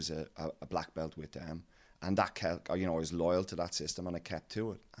 I was a black belt with them, and that kept, I was loyal to that system, and I kept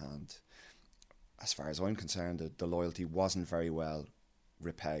to it. And as far as I'm concerned, the loyalty wasn't very well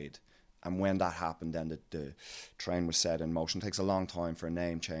repaid. And when that happened, then the train was set in motion. It takes a long time for a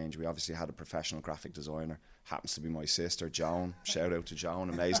name change. We obviously had a professional graphic designer. Happens to be my sister, Joan. Shout out to Joan.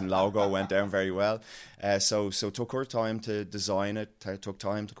 Amazing logo, went down very well. So took her time to design it, took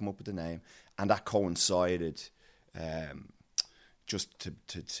time to come up with the name. And that coincided just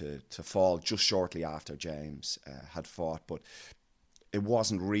to fall just shortly after James had fought. But it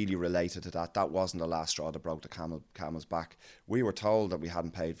wasn't really related to that. That wasn't the last straw that broke the camel's back. We were told that we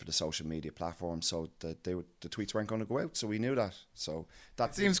hadn't paid for the social media platform, so the tweets weren't going to go out. So we knew that. So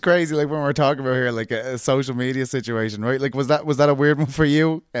that seems crazy. Like when we're talking about here, like a social media situation, right? Like was that a weird one for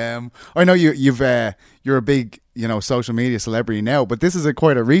you? I know you're a big social media celebrity now, but this is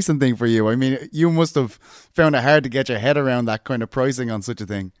quite a recent thing for you. I mean, you must have found it hard to get your head around that kind of pricing on such a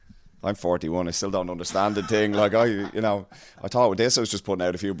thing. I'm 41. I still don't understand the thing. Like I thought with this I was just putting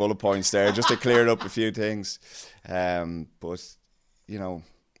out a few bullet points there just to clear up a few things. But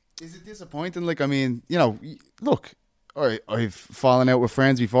is it disappointing? Like, I mean, look, I've fallen out with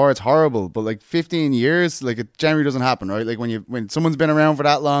friends before. It's horrible, but like 15 years, like it generally doesn't happen, right? Like when someone's been around for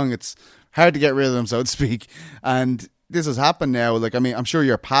that long, it's hard to get rid of them, so to speak. And this has happened now. Like, I mean, I'm sure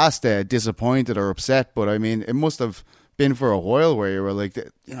you're past disappointed or upset, but I mean, it must have been for a while where you were like,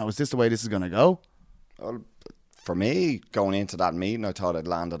 is this the way this is going to go? Well, for me, going into that meeting, I thought I'd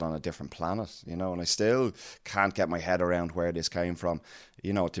landed on a different planet, and I still can't get my head around where this came from.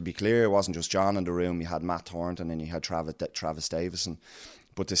 To be clear, it wasn't just John in the room. You had Matt Thornton and you had Travis Davison.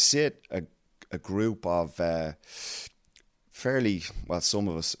 But to sit a group of some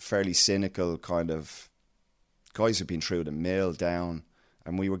of us fairly cynical kind of guys who've been through the mill down,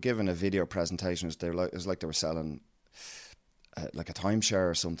 and we were given a video presentation. It was like they were selling like a timeshare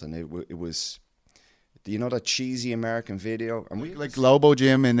or something. It was, you know, that cheesy American video, and we Like Lobo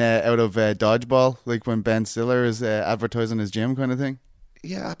Gym in out of Dodgeball, like when Ben Stiller is advertising his gym kind of thing.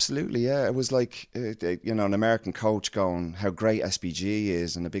 Yeah, absolutely. Yeah, it was like you know, an American coach going how great SBG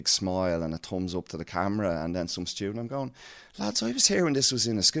is, and a big smile and a thumbs up to the camera, and then some student. I'm going, lads, I was here when this was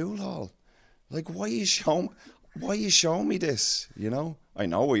in a school hall. Like, why are you showing me this? You know, I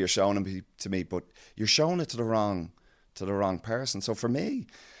know what you're showing it to me, but you're showing it to the wrong person. So for me,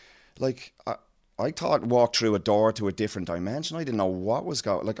 like, I thought walked through a door to a different dimension. I didn't know what was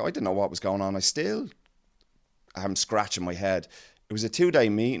going on. I still am scratching my head. It was a 2-day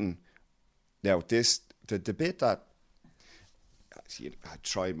meeting. Now, the bit that I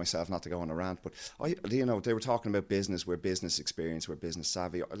tried myself not to go on a rant, but they were talking about business, we're business experience, we're business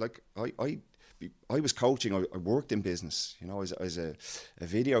savvy. I was coaching. I worked in business. You know, as a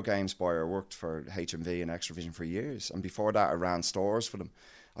video games buyer, I worked for HMV and Extravision for years, and before that, I ran stores for them.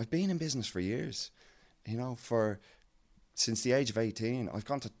 I've been in business for years. You know, since the age of 18, I've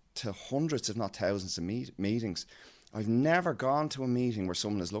gone to hundreds, if not thousands, of meetings. I've never gone to a meeting where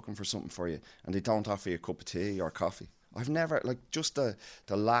someone is looking for something for you and they don't offer you a cup of tea or coffee. I've never, like, just the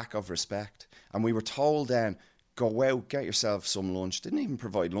lack of respect. And we were told then, go out, get yourself some lunch. Didn't even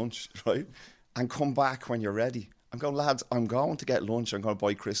provide lunch, right? And come back when you're ready. I'm going, lads, I'm going to get lunch. I'm going to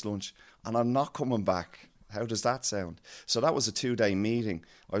buy Chris lunch. And I'm not coming back. How does that sound? So that was a 2-day meeting.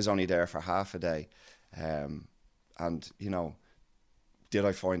 I was only there for half a day. And, you know, did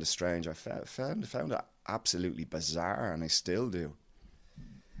I find it strange? I found it absolutely bizarre, and I still do.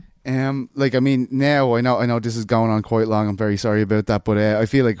 Like, I mean, now I know this is going on quite long. I'm very sorry about that, but I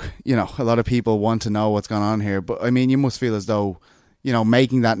feel like, you know, a lot of people want to know what's going on here. But I mean, you must feel as though, you know,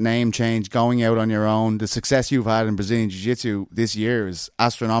 making that name change, going out on your own, the success you've had in Brazilian Jiu-Jitsu this year is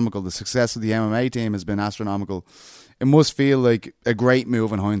astronomical. The success of the MMA team has been astronomical. It must feel like a great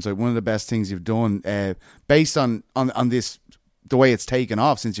move in hindsight. One of the best things you've done, based on this, the way it's taken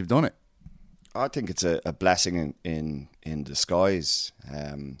off since you've done it. I think it's a blessing in disguise.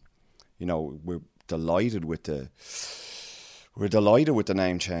 You know, we're delighted with the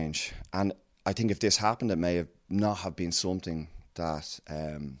name change, and I think if this happened, it may not have been something that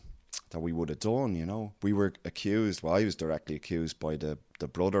we would have done. You know, we were accused. Well, I was directly accused by the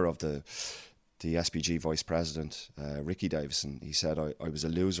brother of the SBG vice president, Ricky Davison. He said I was a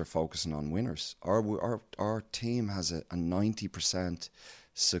loser focusing on winners. Our team has a 90%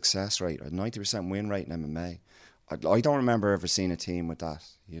 success rate, a 90% win rate in MMA. I don't remember ever seeing a team with that,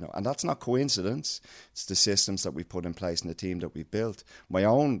 you know, and that's not coincidence. It's the systems that we've put in place and the team that we've built. My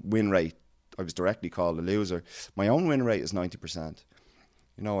own win rate, I was directly called a loser. My own win rate is 90%.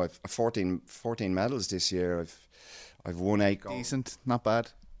 You know, I've 14 medals this year. I've won 8 gold. Decent, not bad.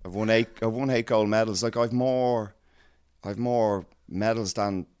 I've won 8 gold medals. Like, I've more medals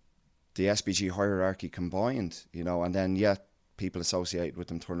than the SBG hierarchy combined, you know, and then yet people associated with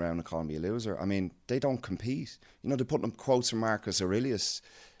them turn around and call me a loser. I mean, they don't compete. You know, they put up quotes from Marcus Aurelius.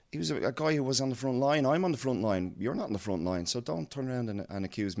 He was a guy who was on the front line. I'm on the front line. You're not on the front line, so don't turn around and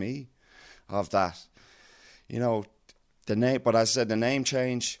accuse me of that. You know, but as I said, the name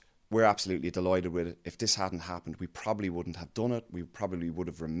change, we're absolutely delighted with it. If this hadn't happened, we probably wouldn't have done it. We probably would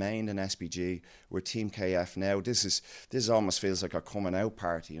have remained in SBG. We're Team KF now. This almost feels like a coming out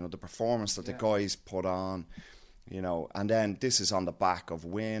party. You know, the performance that the guys put on, you know, and then this is on the back of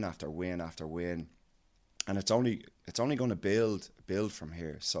win after win after win, and it's only going to build from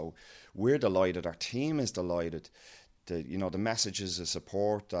here. So we're delighted. Our team is delighted. The messages of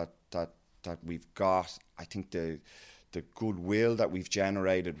support that we've got. I think the goodwill that we've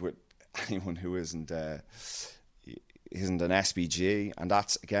generated with anyone who isn't an SBG, and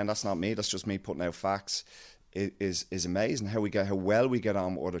that's not me. That's just me putting out facts. Is amazing how well we get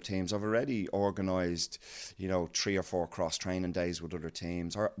on with other teams. I've already organised, you know, 3 or 4 cross training days with other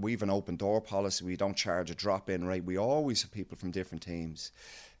teams. We've an open door policy. We don't charge a drop in rate. We always have people from different teams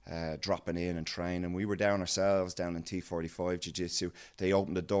dropping in and training. We were down in T45 Jiu-Jitsu. They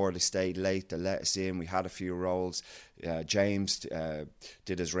opened the door. They stayed late. They let us in. We had a few rolls. James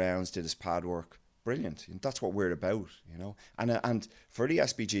did his rounds, did his pad work. Brilliant. That's what we're about, you know. And for the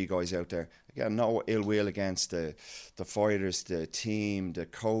SBG guys out there, again, no ill will against the fighters, the team, the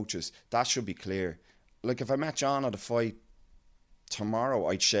coaches. That should be clear. Like, if I met John at a fight tomorrow,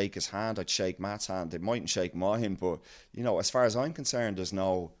 I'd shake his hand. I'd shake Matt's hand. They mightn't shake mine, but, you know, as far as I'm concerned, there's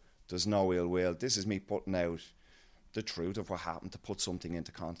no ill will. This is me putting out the truth of what happened, to put something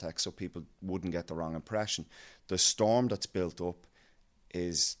into context so people wouldn't get the wrong impression. The storm that's built up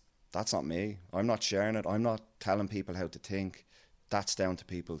that's not me. I'm not sharing it. I'm not telling people how to think. That's down to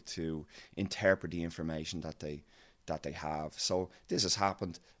people to interpret the information that that they have. So this has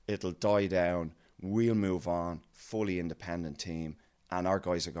happened. It'll die down. We'll move on. Fully independent team. And our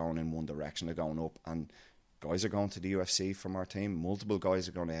guys are going in one direction. They're going up. And guys are going to the UFC from our team. Multiple guys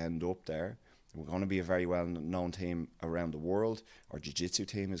are going to end up there. We're going to be a very well-known team around the world. Our jiu-jitsu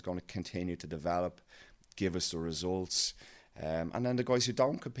team is going to continue to develop, give us the results. And then the guys who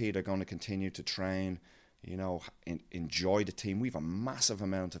don't compete are going to continue to train, you know, enjoy the team. We have a massive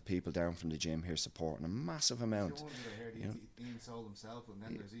amount of people down from the gym here supporting, a massive amount. The ones that I heard Ian sold himself, and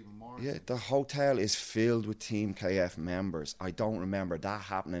then there's even more. Yeah, the hotel is filled with Team KF members. I don't remember that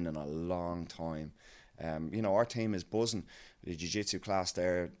happening in a long time. You know, our team is buzzing. The jiu-jitsu class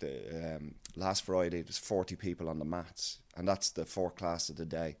there, last Friday, there was 40 people on the mats, and that's the fourth class of the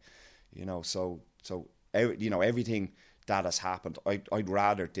day. You know, so you know, everything that has happened, I'd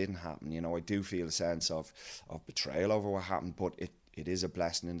rather it didn't happen. You know, I do feel a sense of betrayal over what happened, but it is a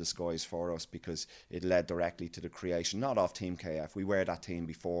blessing in disguise for us, because it led directly to the creation, not of Team KF. We were that team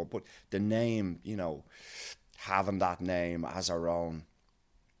before, but the name, you know, having that name as our own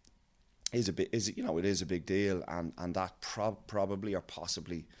is a big deal, and that probably or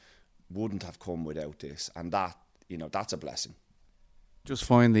possibly wouldn't have come without this, and that, you know, that's a blessing. Just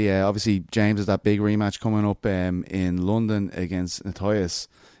finally, obviously James has that big rematch coming up in London against Natoyas.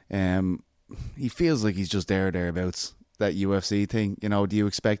 He feels like he's just thereabouts, that UFC thing. You know, do you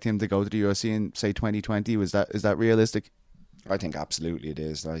expect him to go to the UFC in, say, 2020? Is that realistic? I think absolutely it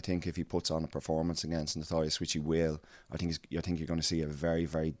is. And I think if he puts on a performance against Natoyas, which he will, I think you're going to see a very,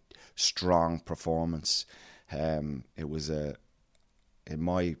 very strong performance. It was in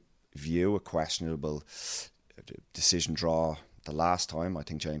my view, a questionable decision draw the last time. I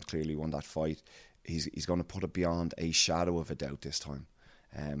think James clearly won that fight. He's going to put it beyond a shadow of a doubt this time.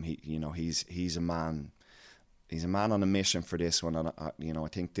 He's a man. He's a man on a mission for this one, and I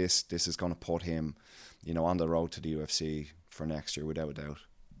think this is going to put him, you know, on the road to the UFC for next year without a doubt.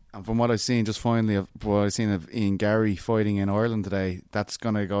 And from what I've seen, just finally, what I've seen of Ian Gary fighting in Ireland today, that's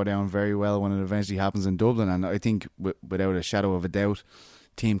going to go down very well when it eventually happens in Dublin. And I think, without a shadow of a doubt,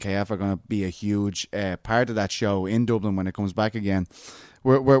 Team KF are going to be a huge part of that show in Dublin when it comes back again.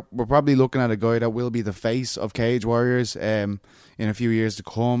 We're probably looking at a guy that will be the face of Cage Warriors in a few years to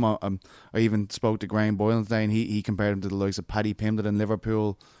come. I even spoke to Graham Boylan today, and he compared him to the likes of Paddy Pimblett in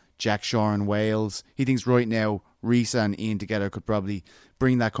Liverpool, Jack Shore in Wales. He thinks right now Risa and Ian together could probably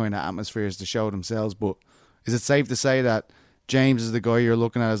bring that kind of atmospheres to show themselves. But is it safe to say that James is the guy you're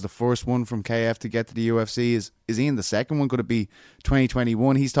looking at as the first one from KF to get to the UFC? Is Ian the second one? Could it be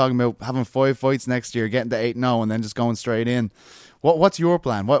 2021? He's talking about having 5 fights next year, getting to 8-0, and then just going straight in. What's your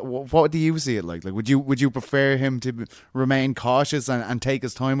plan? What do you see it like? Like, would you prefer him to remain cautious and take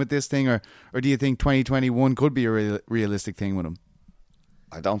his time with this thing, or do you think 2021 could be a realistic thing with him?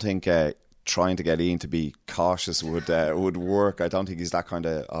 I don't think trying to get Ian to be cautious would work. I don't think he's that kind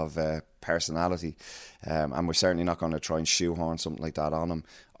of personality, and we're certainly not going to try and shoehorn something like that on him.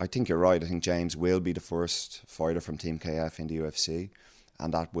 I think you're right. I think James will be the first fighter from Team KF in the UFC,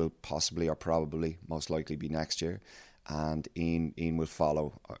 and that will possibly or probably most likely be next year. And Ian will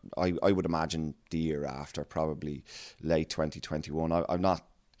follow. I would imagine the year after, probably late 2021. I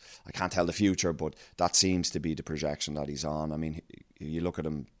can't tell the future, but that seems to be the projection that he's on. I mean, you look at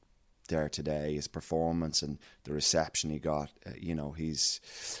him there today, his performance and the reception he got.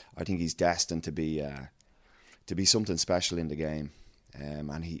 I think he's destined to be something special in the game,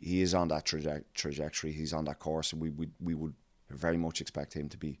 and he is on that trajectory. He's on that course, and we would very much expect him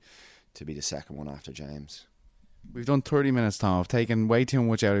to be the second one after James. We've done 30 minutes, Tom. I've taken way too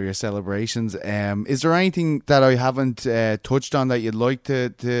much out of your celebrations. Is there anything that I haven't touched on that you'd like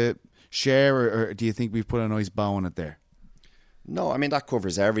to share, or do you think we've put a nice bow on it there? No, I mean, that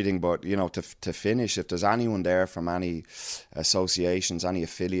covers everything. But, you know, to finish, if there's anyone there from any associations, any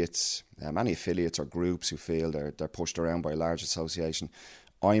affiliates or groups who feel they're pushed around by a large association,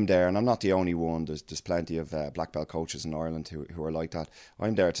 I'm there, and I'm not the only one. There's plenty of black belt coaches in Ireland who are like that.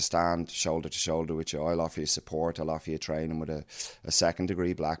 I'm there to stand shoulder to shoulder with you. I'll offer you support. I'll offer you training with a second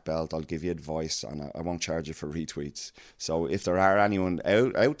degree black belt. I'll give you advice, and I won't charge you for retweets. So if there are anyone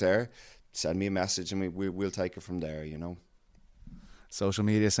out there, send me a message, and we'll take it from there, you know. Social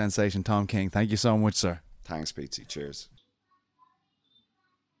media sensation Tom King, thank you so much, sir. Thanks, Pete. Cheers.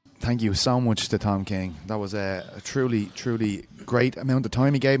 Thank you so much to Tom King. That was a truly, truly great amount of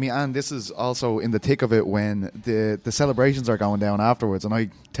time he gave me, and this is also in the thick of it when the celebrations are going down afterwards, and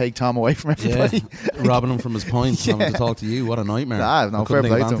I take Tom away from everybody. Yeah, robbing him from his points, having to talk to you. What a nightmare. No, fair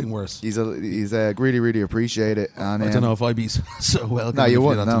play to him. Worse. He's really, really appreciate it. And, I don't know if I'd be so welcome. No, you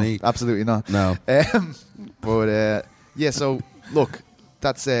wouldn't. No, to me. Absolutely not. No. But yeah, so look,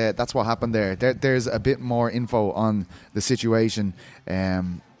 that's what happened there. There's a bit more info on the situation.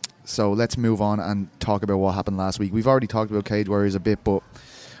 So let's move on and talk about what happened last week. We've already talked about Cage Warriors a bit, but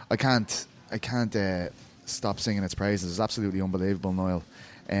I can't stop singing its praises. It's absolutely unbelievable, Niall.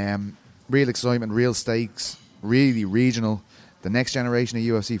 Real excitement, real stakes, really regional. The next generation of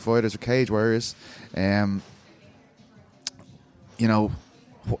UFC fighters are Cage Warriors.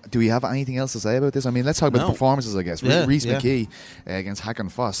 Do we have anything else to say about this? I mean, let's talk about the performances, I guess. Rhys McKee against Hakon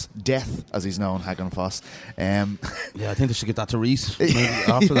Foss. Death, as he's known, Hakon Foss. I think they should get that to Rhys.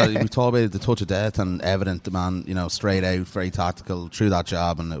 After that, we talked about the touch of death and Evident, the man, straight out, very tactical, threw that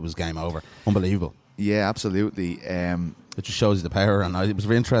jab, and it was game over. Unbelievable. Yeah, absolutely. It just shows you the power, and it was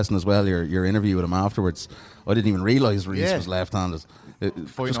very interesting as well, your interview with him afterwards. I didn't even realise Rhys was left-handed.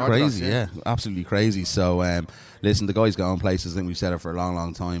 Just crazy, absolutely crazy. So, listen, the guy's going places. I think we've said it for a long,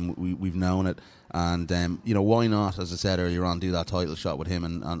 long time. We've known it, and why not? As I said earlier on, do that title shot with him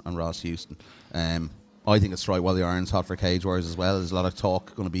and Ross Houston. I think it's right while the iron's hot for Cage Warriors as well. There's a lot of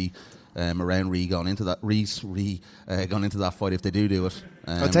talk going to be around Rhys going into that fight if they do it.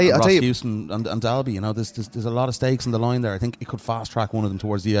 I'll tell you, Houston and Dalby. There's a lot of stakes in the line there. I think it could fast track one of them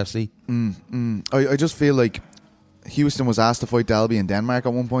towards the UFC. I just feel like Houston was asked to fight Dalby in Denmark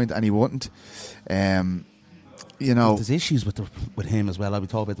at one point, and he wouldn't. There's issues with him as well. We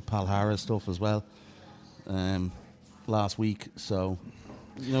talked about the Palhares stuff as well last week. So,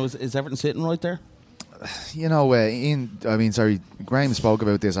 is Everton sitting right there? Graham spoke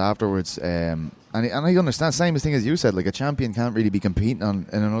about this afterwards, and I understand. Same thing as you said. Like, a champion can't really be competing in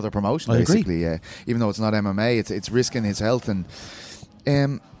another promotion. Basically, even though it's not MMA, it's risking his health, and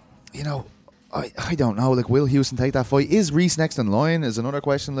I don't know. Like, will Houston take that fight? Is Rhys next in line? Is another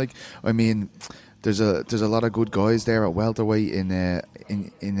question. Like, I mean, there's a lot of good guys there at welterweight in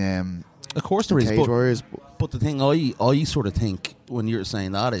of course there is, Cage Warriors. But the thing I sort of think when you're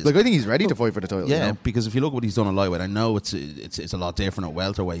saying that is, like, I think he's ready to fight for the title. Yeah, because if you look at what he's done at lightweight, I know it's a lot different at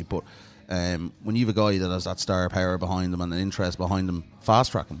welterweight, but when you have a guy that has that star power behind him and an interest behind him,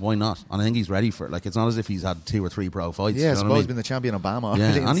 fast track him. Why not? And I think he's ready for it. Like, it's not as if he's had 2 or 3 pro fights. Yeah, I suppose he's been the champion of Bama.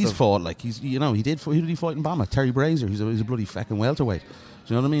 Yeah, and he's fought, like, who did he fight in Bama? Terry Brazier. He's a bloody fucking welterweight. Do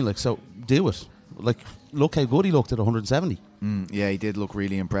you know what I mean? Like, so do it. Like, look how good he looked at 170. Yeah, he did look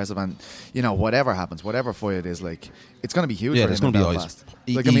really impressive, and whatever happens, whatever fight it is, like, it's going to be huge. Yeah, for it's him going in to be Belfast.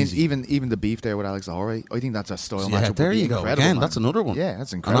 Like, I mean, even the beef there with Alex Lahore, I think that's a style matchup. Yeah, there you go. Again, that's another one. Yeah,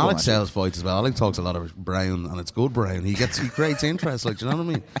 that's incredible. And Alex sells fights as well. Alex talks a lot of Brown, and it's good Brown. He creates interest. Like, do you know what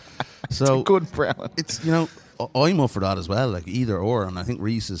I mean? So it's good Brown. It's I'm up for that as well. Like, either or, and I think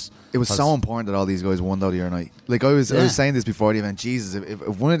Rhys is. It was so important that all these guys won though the other night. Like, I was saying this before the event. Jesus,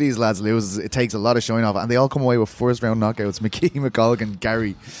 if one of these lads loses, it takes a lot of showing off, and they all come away with first round knockouts. McKee, McColgan,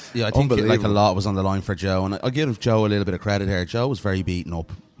 Gary. Yeah, I think like a lot was on the line for Joe, and I give Joe a little bit of credit here. Joe was very beaten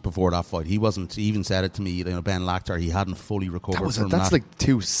up before that fight. He wasn't. He even said it to me. Ben Lacter, he hadn't fully recovered from that. That's like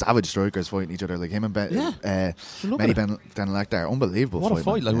 2 savage strikers fighting each other. Like him and Ben Lacter, unbelievable. What a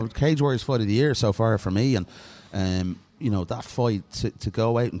fight! Like, Cage Warriors fight of the year so far for me, and that fight to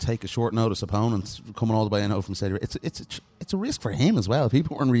go out and take a short notice opponent coming all the way in from Saudi Arabia, it's a risk for him as well.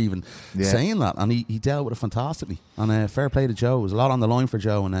 People weren't even saying that, and he dealt with it fantastically. And fair play to Joe. There was a lot on the line for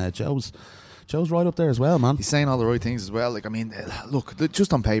Joe, and Joe's right up there as well, man. He's saying all the right things as well. Like, I mean, look,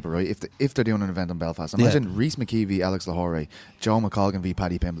 just on paper, right? If they're doing an event in Belfast, imagine Rhys McKee v Alex Lahore, Joe McColgan v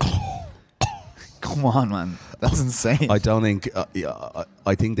Paddy Pimblett. Come on, man, that's insane. I don't think.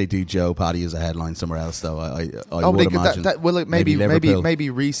 I think they do Joe Paddy as a headline somewhere else, though. I would imagine. Maybe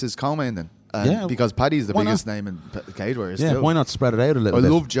Rhys is co-main then. Because Paddy's the biggest name in Cage Warriors. Yeah, why not spread it out a little bit? I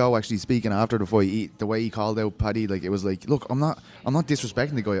love Joe actually speaking after the fight. The way he called out Paddy, like, it was like, look, I'm not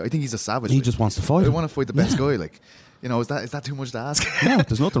disrespecting the guy. I think he's a savage. He just wants to fight. I want to fight the best guy. Like, is that too much to ask? No,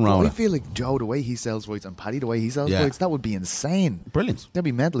 there's nothing wrong with it. I feel like Joe, the way he sells fights, and Paddy, the way he sells fights, that would be insane. Brilliant. That'd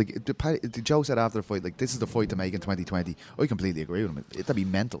be mental. Like, Joe said after the fight, like, this is the fight to make in 2020. I completely agree with him. That'd be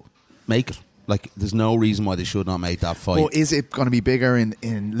mental. Make it. Like, there's no reason why they should not make that fight. Well, is it going to be bigger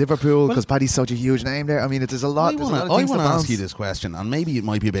in Liverpool because Paddy's such a huge name there? I mean, there's a lot. I want to ask you this question, and maybe it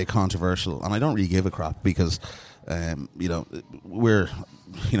might be a bit controversial, and I don't really give a crap because,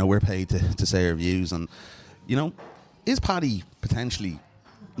 we're paid to say our views, and is Paddy potentially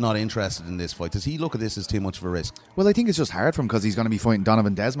not interested in this fight? Does he look at this as too much of a risk? Well, I think it's just hard for him because he's going to be fighting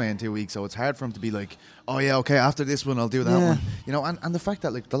Donovan Desmay in 2 weeks, so it's hard for him to be like, oh yeah, okay, after this one I'll do that one. And the fact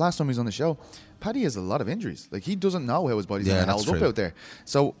that, like, the last time he was on the show, Paddy has a lot of injuries. Like, he doesn't know how his body's going to hold up out there.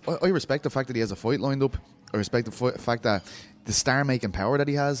 So I respect the fact that he has a fight lined up. I respect the fact that the star-making power that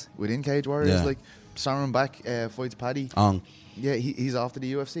he has within Cage Warriors. Yeah. Like, Soren Beck fights Paddy. On. Yeah, he's off to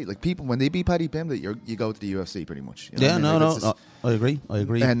the UFC. Like, people, when they beat Paddy Pimblett, you go to the UFC pretty much. You know Yeah, what I mean? Like, no. I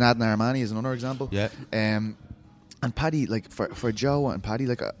agree. And Nadine Armani is another example. Yeah. And Paddy, like, for Joe and Paddy,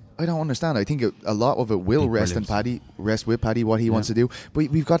 like, I don't understand. I think a lot of it will rest with Paddy, what he wants to do. But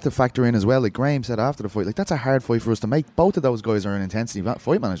we've got to factor in as well, like Graham said after the fight, like, that's a hard fight for us to make. Both of those guys are in intensity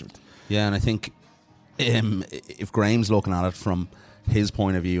fight management. Yeah, and I think if Graham's looking at it from his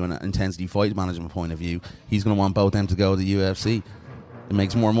point of view and an intensity fight management point of view, he's going to want both them to go to the UFC. It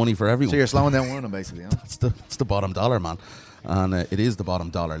makes more money for everyone. So you're slowing down one of them, basically. Huh? It's the bottom dollar, man. And it is the bottom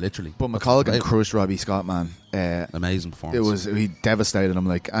dollar, literally. But McColgan crushed Robbie Scott, man. Amazing performance. He devastated him,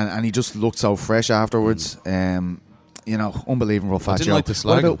 like, and he just looked so fresh afterwards. You know, unbelievable Fat Joe.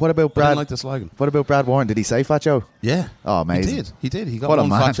 Like what about Brad? I didn't like the slagging. What about Brad Warren? Did he say Fat Joe? Yeah. Oh, amazing. He did. He got What a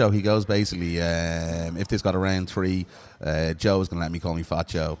one man. Fat Joe. He goes basically, if this got a round 3, Joe's going to let me call me Fat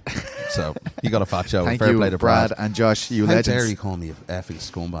Joe. So he got a Fat Joe. Thank Fair you, play to Brad and Josh. You How legends. dare he call me a effing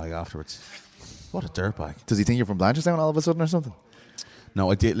scumbag afterwards? What a dirtbag. Does he think you're from Blanchardstown all of a sudden or something? No,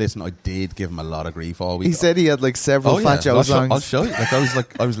 I did give him a lot of grief all week. He said he had like several Fat Joe songs. I'll show you.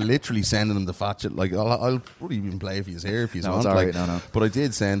 Like I was literally sending him the Fat Joe. Like I'll probably even play if he's here if he's No, on. it's all like, right. No. But I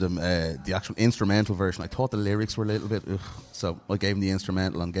did send him the actual instrumental version. I thought the lyrics were a little bit, so I gave him the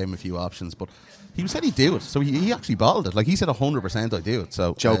instrumental and gave him a few options. But he said he'd do it, so he actually bottled it. Like he said, 100% I'd do it.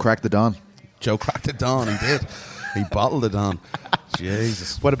 So Joe cracked the dawn. Joe cracked it down. He did. He bottled it on.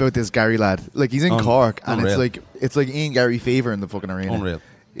 Jesus. What about this Gary lad? Like, he's in Cork, and unreal. it's like Ian Gary fever in the fucking arena. Unreal.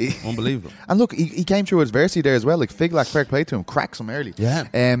 Unbelievable. And look, he came through adversity there as well. Like, Figlack, fair play to him, cracks him early. Yeah.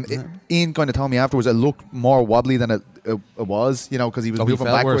 Ian kind of told me afterwards it looked more wobbly than it was, you know, because he was moving felt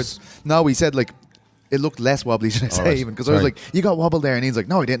backwards. worse. No, he said, like, it looked less wobbly, should I say, right. even. Because I was like, you got wobbled there. And Ian's like,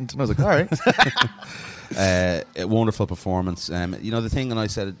 no, I didn't. And I was like, all right. A wonderful performance. You know, the thing, and I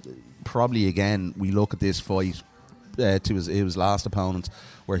said, probably again, we look at this fight to his last opponent,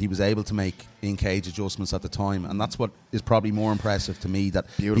 where he was able to make in-cage adjustments at the time, and that's what is probably more impressive to me, that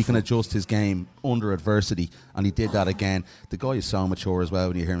he can adjust his game under adversity, and he did that again. The guy is so mature as well.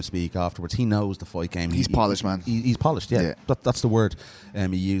 When you hear him speak afterwards, he knows the fight game. He's polished, man. He's polished, yeah. That's the word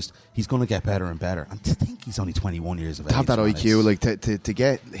he used. He's going to get better and better, and to think he's only 21 years of age. To have that man, IQ, like to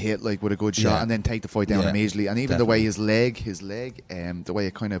get hit like with a good shot and then take the fight down immediately, and even the way his leg, the way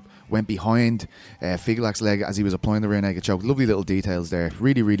it kind of went behind Figlack's leg as he was applying the rear naked choke. Lovely little details there,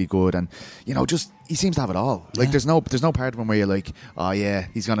 really, really good, and you know, just he seems to have it all. Like there's no part of him where you're like, oh yeah,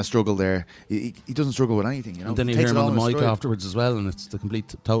 he's gonna struggle there. He doesn't struggle with anything, you know. And then you hear him on the mic afterwards as well, and it's the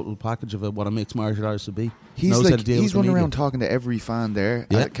complete total package of what a mixed martial arts would be. He's running around talking to every fan there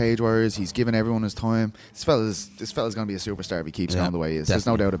at Cage Warriors. He's giving everyone his time. This fella's going to be a superstar if he keeps going the way he is. Definitely. There's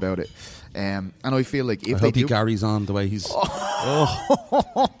no doubt about it. And I feel like if I hope he carries on the way he's.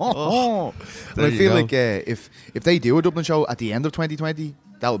 I feel like if they do a Dublin show at the end of 2020,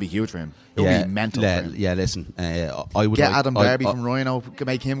 that would be huge for him. It would be mental. For him. Yeah, listen, I would get Adam Darby from Rhino,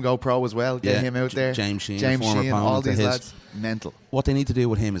 make him go pro as well. Get him out there. James Sheehan, all these lads, mental. What they need to do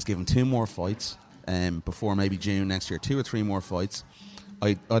with him is give him 2 more fights before maybe June next year. 2 or 3 more fights.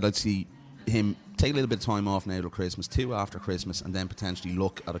 I'd like to see him take a little bit of time off now till Christmas, 2 after Christmas, and then potentially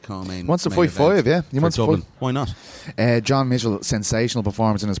look at a co-main. Wants to fight 5, yeah. He wants to fight. Why not? John Mitchell, sensational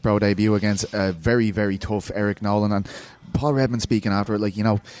performance in his pro debut against a very, very tough Eric Nolan. And Paul Redmond speaking after it, like, you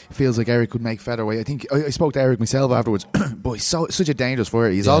know, it feels like Eric could make featherweight. I think I spoke to Eric myself afterwards. Boy, he's such a dangerous fighter.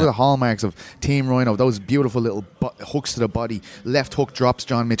 He's all the hallmarks of Team Rhino, those beautiful little hooks to the body. Left hook drops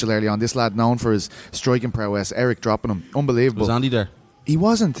John Mitchell early on. This lad known for his striking prowess. Eric dropping him. Unbelievable. Was Andy there? He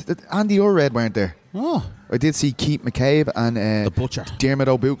wasn't. Andy or Red weren't there. Oh. I did see Keith McCabe and the Butcher. Dermot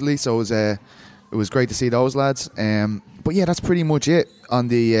O'Buckley, so it was great to see those lads. But yeah, that's pretty much it on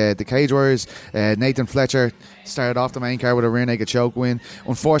the Cage Warriors. Nathan Fletcher started off the main card with a rear naked choke win.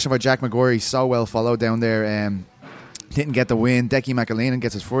 Unfortunately for Jack McGorry, so well followed down there. Didn't get the win. Decky McAleenan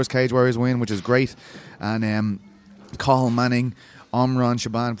gets his first Cage Warriors win, which is great. And Cathal Manning, Omran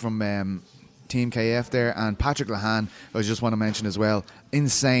Shaban from Team KF there, and Patrick Lahan, I just want to mention as well.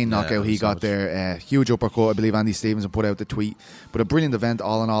 Insane knockout he got there. Huge uppercut. I believe Andy Stevenson put out the tweet. But a brilliant event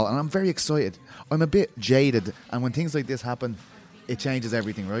all in all, and I'm very excited. I'm a bit jaded, and when things like this happen, it changes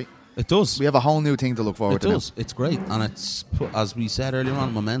everything, right? It does. We have a whole new thing to look forward to. It does. It's great, and it's, as we said earlier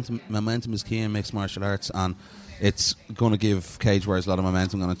on, momentum is key in mixed martial arts, and it's going to give Cage Warriors a lot of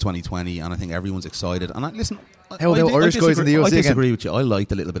momentum going into 2020, and I think everyone's excited. And listen, how the Irish guys in the UFC I disagree with you. I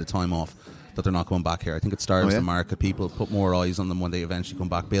liked a little bit of time off that they're not coming back here. I think it starves the market. People put more eyes on them when they eventually come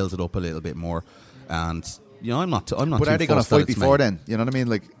back, builds it up a little bit more. And you know, I'm not. But are they going to fight before then? You know what I mean?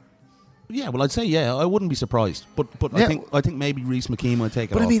 Like, Yeah, well, I'd say I wouldn't be surprised, but Yeah. I think maybe Reece McKean might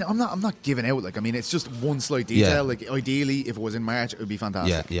take it. But off. I mean, I'm not giving out. Like, I mean, it's just one slight detail. Yeah. Like, ideally, if it was in March, it would be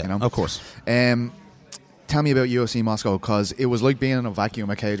fantastic. yeah, you know? of course. Tell me about UFC Moscow, because it was like being in a vacuum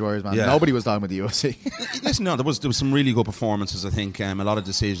at Cage Warriors, man. Yeah. Nobody was down with the UFC. Listen, no, there was some really good performances. I think a lot of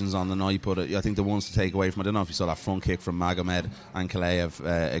decisions on the night, but I think the ones to take away from, I don't know if you saw that front kick from Magomed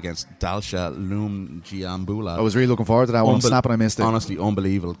Ankalaev against Dalsha Lumjiambula. I was really looking forward to that one. I'm snapping I missed it. Honestly,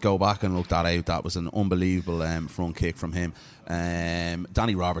 unbelievable. Go back and look that out. That was an unbelievable front kick from him.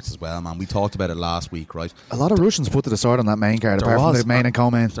 Danny Roberts as well, man. We talked about it last week, right? A lot of Russians put to the sword on that main card, There apart was. from the main and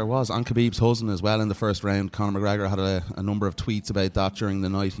co-main. There was. And Khabib's husband as well in the first round. Conor McGregor had a number of tweets about that during the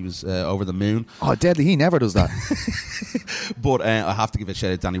night. He was over the moon. Oh, deadly. He never does that. But I have to give a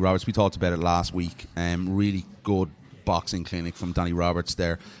shout out to Danny Roberts. We talked about it last week. Really good boxing clinic from Danny Roberts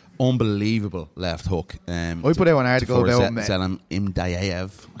there. Unbelievable left hook. I put out an article about him Zelim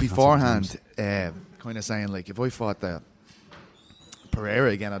Imdayev beforehand, kind of saying, like, if I fought the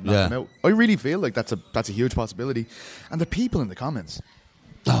Pereira again, I'd knock him out. I really feel like that's a huge possibility. And the people in the comments,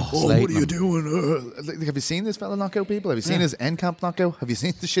 what are you doing? Like, have you seen this fella knock out people? Have you seen his end camp knockout? Have you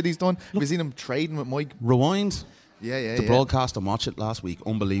seen the shit he's done? Have you seen him trading with Mike? Rewind. The broadcast and watch it last week.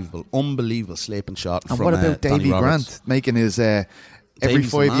 Unbelievable slaping shot. And from, what about Danny Davy Roberts. Grant making his every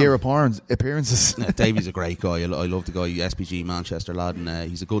Davy's the 5-year man. appearances? Davy's a great guy. I love the guy, SPG Manchester lad, and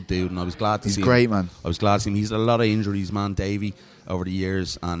he's a good dude. And I was glad to see him. He's great, man. I was glad to see him. He's had a lot of injuries, man, Davy, over the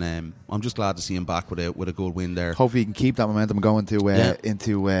years, and I'm just glad to see him back with a good win there. Hopefully, he can keep that momentum going into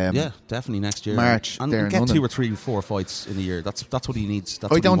yeah, definitely next year. March and there in get London. 2 or 3 or 4 fights in a year. That's what he needs.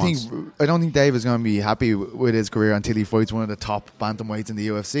 That's I what don't he wants. think Dave is going to be happy with his career until he fights one of the top bantamweights in the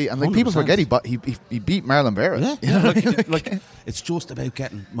UFC. And like 100%. people forget, he beat Marlon Vera. Yeah, You know what I mean? like it's just about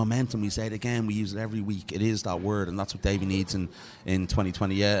getting momentum. We say it again. We use it every week. It is that word, and that's what Davey needs in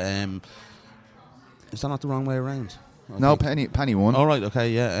 2020. Yeah, is that not the wrong way around? No, Penny won. All right,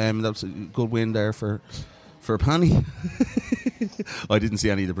 okay, yeah. That was a good win there for Penny. I didn't see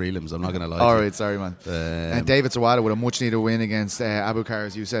any of the prelims. I'm not going to lie. All right, sorry, man. And David Zawada with a much-needed win against Abukar,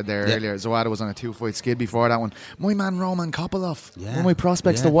 as you said there earlier. Zawada was on a 2-fight skid before that one. My man Roman Kopylov, one of my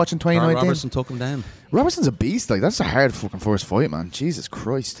prospects to watch in 2019. Robertson took him down. Robertson's a beast. Like, that's a hard fucking first fight, man. Jesus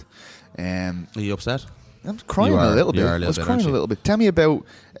Christ. Are you upset? I'm crying a little bit. I was crying a little bit. Tell me about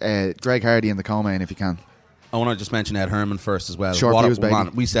Greg Hardy and the co-main, if you can. I want to just mention Ed Herman first as well. Short fuse, baby.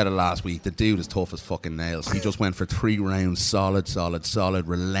 Man, we said it last week. The dude is tough as fucking nails. He just went for 3 rounds, solid,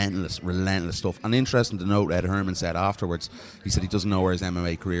 relentless stuff. And interesting to note, Ed Herman said afterwards, he said he doesn't know where his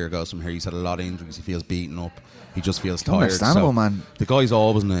MMA career goes from here. He's had a lot of injuries. He feels beaten up. He just feels tired. Understandable, man. The guy's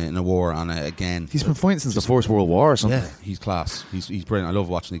always in a war, and again, he's been fighting since the First World War or something. Yeah, he's class. He's brilliant. I love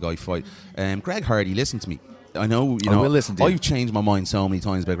watching the guy fight. Greg Hardy, listen to me. I know, I will listen to you. I've changed my mind so many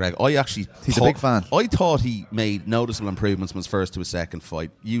times about Greg. He's a big fan. I thought he made noticeable improvements from his first to his second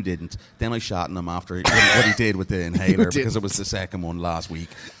fight. You didn't. Then I shot him after what he did with the inhaler because it was the second one last week.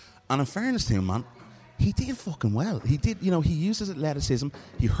 And in fairness to him, man, he did fucking well. He did, he used his athleticism.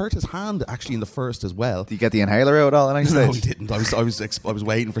 He hurt his hand actually in the first as well. Did you get the inhaler out at all? No, he didn't. I was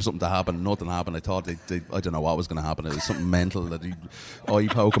waiting for something to happen. Nothing happened. I thought I don't know what was going to happen. It was something mental that he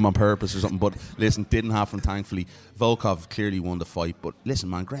poke him on purpose or something. But listen, didn't happen. Thankfully, Volkov clearly won the fight. But listen,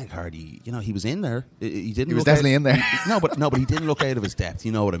 man, Greg Hardy, he was in there. He was definitely in there. No, but he didn't look out of his depth.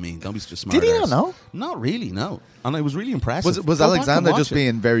 You know what I mean? Don't be just smart. Did he not know? Not really. No. And I was really impressive. Was Alexander just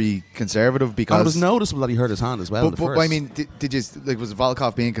being very conservative because it was noticeable that he hurt his hand as well. in the first. I mean, did you was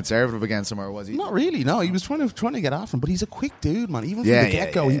Volkov being conservative against him, or was he? Not really. No, he was trying to get after him, but he's a quick dude, man. Even from the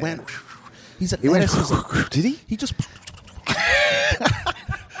get go, he went. His athleticism. Did he? He just.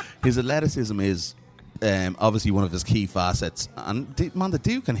 His athleticism is obviously one of his key facets, and the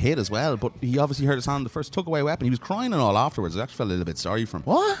dude can hit as well. But he obviously hurt his hand. The first took away a weapon. He was crying and all afterwards. I actually felt a little bit sorry for him.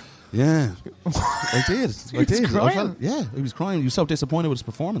 What? Yeah, I did. I did. Crying? He was crying. He was so disappointed with his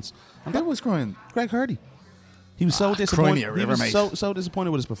performance. And that was crying. Greg Hardy. He was so disappointed. Cry me a river, he was so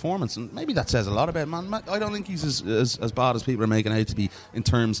disappointed with his performance, and maybe that says a lot about him, man. I don't think he's as bad as people are making out to be in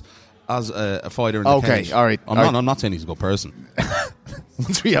terms as a fighter in the cage. All right. I'm not saying he's a good person.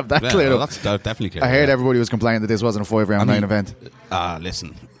 Once we have that cleared up, that's definitely clear. I heard everybody was complaining that this wasn't a 5-round main event.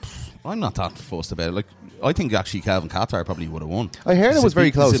 Listen, I'm not that fussed about it. Like, I think actually Calvin Qatar probably would have won. I heard it was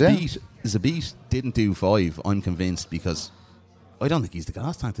very close. Zabit didn't do 5. I'm convinced because I don't think he's the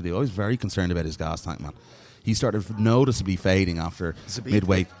gas tank to do. I was very concerned about his gas tank, man. He started noticeably fading after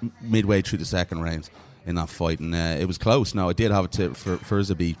midway through the second round in that fight, and it was close. Now I did have it for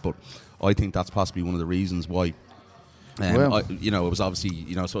Zabit, but I think that's possibly one of the reasons why. It was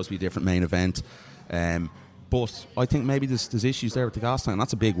obviously supposed to be a different main event. But I think maybe there's issues there with the gas tank. And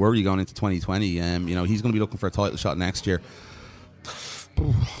that's a big worry going into 2020. You know, he's going to be looking for a title shot next year.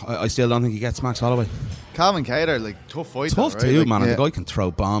 I still don't think he gets Max Holloway. Calvin Kattar, like, tough fight. Tough right? dude, Like, man. yeah. And the guy can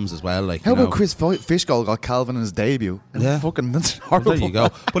throw bombs as well. Like, How you know. about Chris Fishgold got Calvin in his debut? And Yeah. fucking, that's Well, horrible. there you go.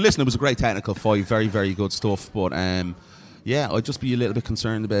 But listen, it was a great technical fight. Very, very good stuff. But yeah, I'd just be a little bit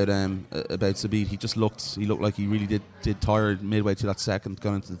concerned about Zabit. He looked like he really did tire midway to that second,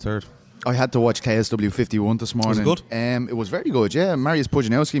 going into the third. I had to watch KSW 51 this morning. Was it good? It was very good, yeah. Mariusz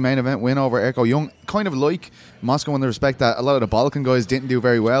Pudzianowski, main event win over Erko Young. Kind of like Moscow in the respect that a lot of the Balkan guys didn't do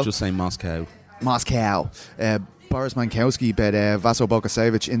very well. Just saying Moscow. Boris Mankowski bet Vaso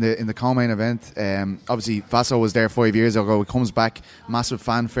Bokasevich in the co-main event. Obviously, Vaso was there 5 years ago. He comes back, massive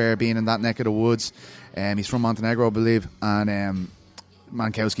fanfare being in that neck of the woods. He's from Montenegro, I believe, and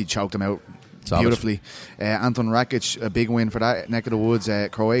Mankowski choked him out beautifully. Anton Rakic, a big win for that neck of the woods.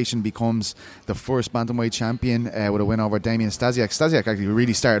 Croatian becomes the first bantamweight champion with a win over Damian Stasiak. Stasiak actually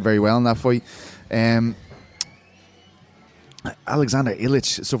really started very well in that fight. Alexander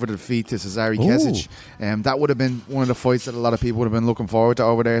Ilic suffered a defeat to Cezary Kesic. That would have been one of the fights that a lot of people would have been looking forward to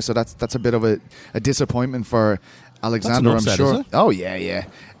over there. So that's a bit of a disappointment for Alexander, That's an upset, I'm sure. is it? Oh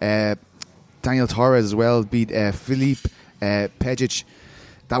yeah. Daniel Torres as well beat Filip Pejic.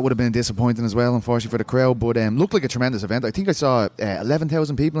 That would have been disappointing as well, unfortunately, for the crowd. But looked like a tremendous event. I think I saw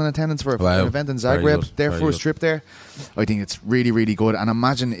 11,000 people in attendance for an event in Very Zagreb. good. Their Very first good. trip there. I think it's really, really good. And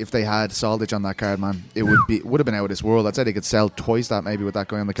imagine if they had Soldic on that card, man. It would have been out of this world. I'd say they could sell twice that maybe with that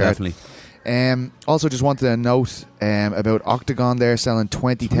guy on the card. Definitely. Also, just wanted to note about Octagon there selling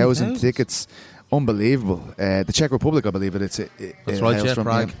 20,000 tickets. Unbelievable. The Czech Republic, I believe it. That's right, hails yeah, from,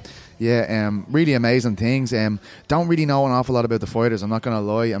 Prague. Yeah, really amazing things. Don't really know an awful lot about the fighters. I'm not going to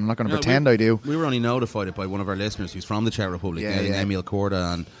lie. I'm not going to pretend I do. We were only notified by one of our listeners who's from the Czech Republic, Emil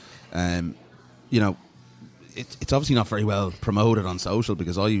Korda, and you know, it's obviously not very well promoted on social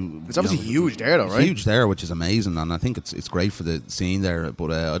because it's obviously huge there, though, right? Huge there, which is amazing, and I think it's great for the scene there. But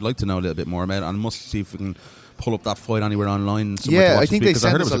I'd like to know a little bit more about it, and I must see if we can pull up that fight anywhere online. Yeah, I think they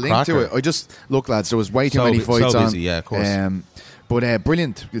sent sent us a link to it. I just look, lads, there was way too many fights on. Busy, yeah, of course. But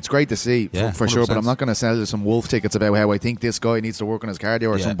brilliant. It's great to see for sure. But I'm not going to sell you some wolf tickets about how I think this guy needs to work on his cardio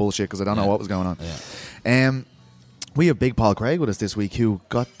or some bullshit because I don't know what was going on. Yeah. We have Big Paul Craig with us this week, who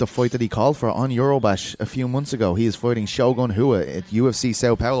got the fight that he called for on Eurobash a few months ago. He is fighting Shogun Hua at UFC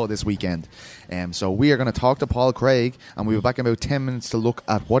Sao Paulo this weekend. So we are going to talk to Paul Craig, and we'll be back in about 10 minutes to look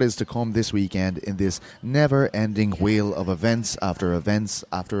at what is to come this weekend in this never-ending wheel of events after events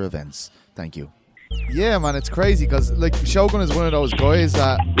after events. Thank you. Yeah, man, it's crazy because like Shogun is one of those guys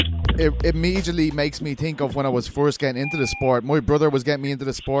that it immediately makes me think of when I was first getting into the sport. My brother was getting me into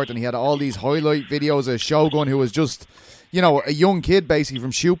the sport, and he had all these highlight videos of Shogun, who was just, you know, a young kid basically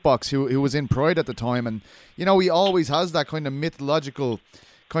from Shootbox who was in Pride at the time. And, you know, he always has that kind of mythological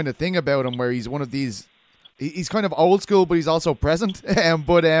kind of thing about him where he's one of these, he's kind of old school, but he's also present.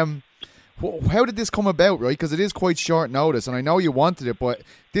 How did this come about, right? Because it is quite short notice, and I know you wanted it, but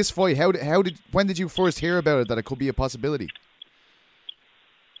this fight, when did you first hear about it that it could be a possibility?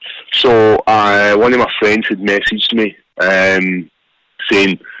 So one of my friends had messaged me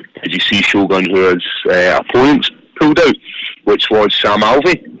saying, "Did you see Shogun Hua's opponents pulled out, which was Sam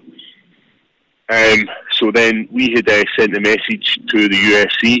Alvey?" So then we had sent a message to the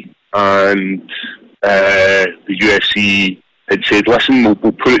UFC, and the UFC had said, "Listen, we'll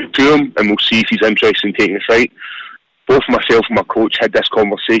put it to him and we'll see if he's interested in taking the fight." Both myself and my coach had this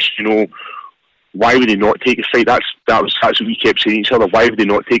conversation. You know, why would he not take a fight? That's what we kept saying to each other. Why would he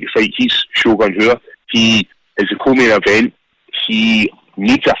not take a fight? He's Shogun Hua. He is a co-main event. He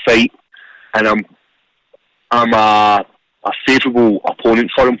needs a fight, and I'm a favourable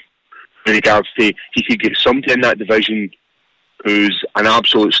opponent for him in regards to he could get somebody in that division who's an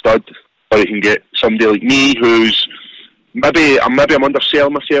absolute stud, or he can get somebody like me who's maybe I'm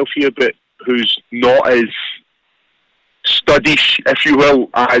underselling myself here, but who's not as studdish, if you will,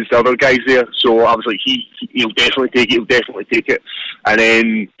 as the other guys there. So I was like, he'll definitely take it. And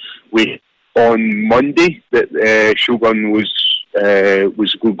then on Monday that Shogun was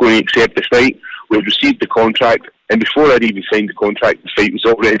going to accept the fight. We had received the contract, and before I'd even signed the contract, the fight was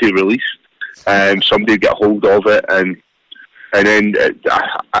already released. Somebody got hold of it, and then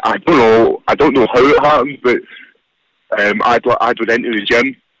I don't know how it happened, but I'd went into the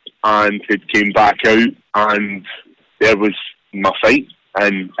gym and it came back out, and there was my fight,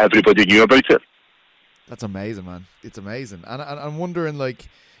 and everybody knew about it. That's amazing, man. It's amazing. And I'm wondering, like,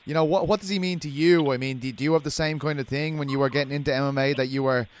 you know, what does he mean to you? I mean, do you have the same kind of thing when you were getting into MMA that you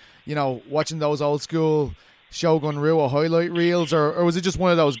were, you know, watching those old school Shogun Rua highlight reels, or was it just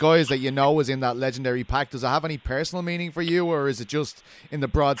one of those guys that you know is in that legendary pack? Does it have any personal meaning for you, or is it just in the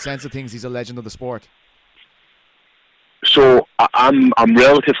broad sense of things he's a legend of the sport? So I'm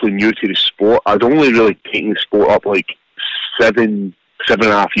relatively new to the sport. I'd only really taken the sport up like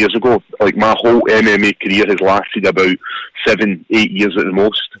 7.5 years ago. Like my whole MMA career has lasted about 7-8 years at the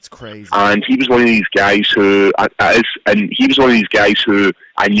most. That's crazy. And he was one of these guys who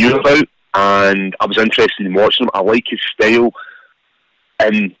I knew about, and I was interested in watching him. I like his style,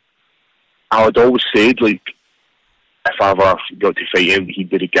 and I would always say, like, if I ever got to fight him, he'd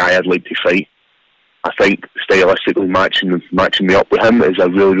be the guy I'd like to fight. I think stylistically matching me up with him is a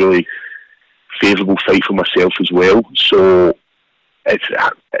really, really favourable fight for myself as well. So it's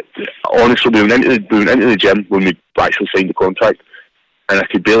honestly, we went into the gym when we actually signed the contract, and I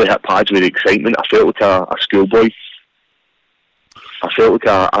could barely hit pads with excitement. I felt like a schoolboy. I felt like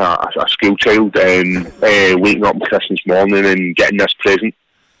a school child waking up on Christmas morning and getting this present.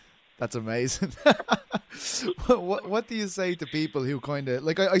 That's amazing. What do you say to people who kind of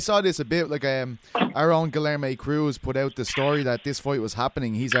like? I saw this a bit. Like our own Guilherme Cruz put out the story that this fight was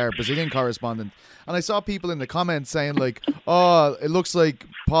happening. He's our Brazilian correspondent, and I saw people in the comments saying like, "Oh, it looks like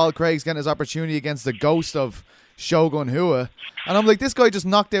Paul Craig's getting his opportunity against the ghost of Shogun Rua," and I'm like, this guy just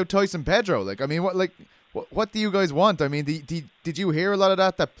knocked out Tyson Pedro. Like, I mean, what do you guys want? I mean, did you hear a lot of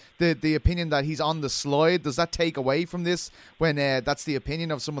that the opinion that he's on the slide? Does that take away from this when that's the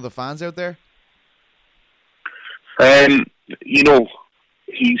opinion of some of the fans out there? You know,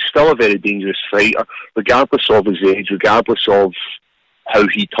 he's still a very dangerous fighter, regardless of his age, regardless of how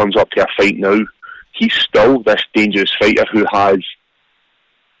he turns up to a fight now. He's still this dangerous fighter who has,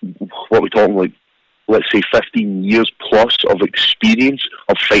 what we're talking like, let's say 15 years plus of experience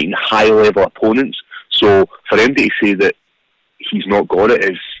of fighting high level opponents. So for him to say that he's not got it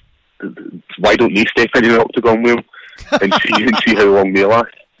is, why don't you step in the octagon with him and see how long they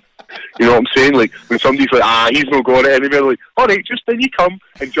last? You know what I'm saying? Like when somebody's like, he's not got it anymore, like, all right, just then you come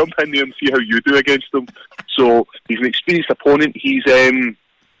and jump in there and see how you do against him. So he's an experienced opponent. He's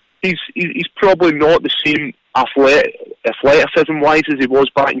probably not the same athleticism wise as he was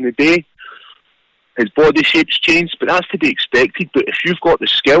back in the day. His body shape's changed, but that's to be expected. But if you've got the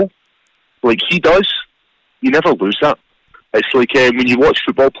skill, like he does, you never lose that. It's like when you watch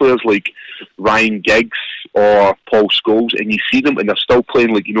football players like Ryan Giggs or Paul Scholes, and you see them and they're still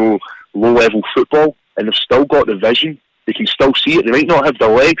playing like, you know, low-level football, and they've still got the vision. They can still see it. They might not have the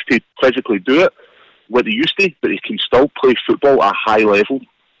legs to physically do it what they used to, but they can still play football at a high level.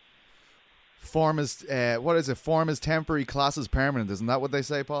 Form is what is it? Form is temporary, class is permanent. Isn't that what they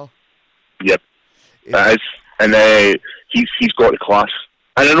say, Paul? Yep, that is. And he's got the class.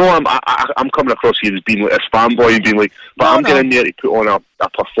 And I know I'm coming across here as being like a fanboy and being like, but I'm getting there to put on a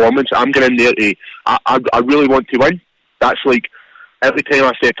performance. I'm getting there to, I really want to win. That's like, every time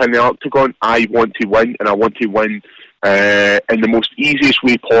I step in the octagon, I want to win, and I want to win in the most easiest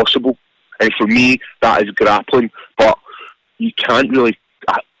way possible. And for me, that is grappling. But you can't really,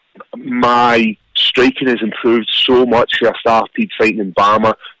 my striking has improved so much since I started fighting in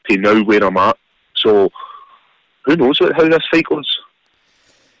Bama to now where I'm at. So, who knows how this fight goes?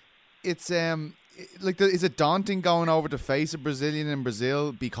 It's is it daunting going over to face a Brazilian in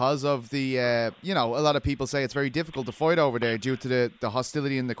Brazil because of the you know, a lot of people say it's very difficult to fight over there due to the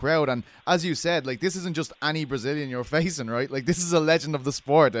hostility in the crowd, and as you said, like, this isn't just any Brazilian you're facing, right? Like, this is a legend of the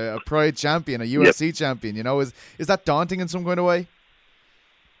sport, a Pride champion, a UFC champion. You know, is that daunting in some kind of way?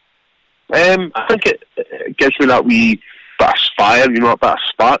 I think it gives me that wee bit of fire, you know, a bit of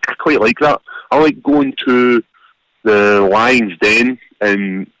spark. I quite like that. I like going to the Lion's Den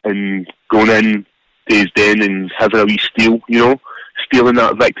and going in to his den and having a wee steal, you know, stealing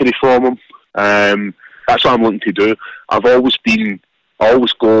that victory from him. That's what I'm looking to do. I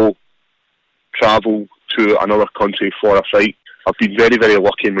always go travel to another country for a fight. I've been very, very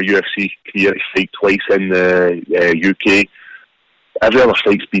lucky in my UFC career to fight twice in the UK. Every other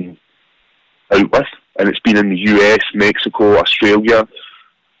fight's been out with, and it's been in the US, Mexico, Australia.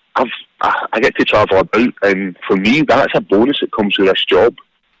 I get to travel about, and for me, that's a bonus that comes with this job.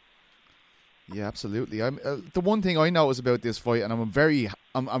 Yeah, absolutely. The one thing I notice about this fight, and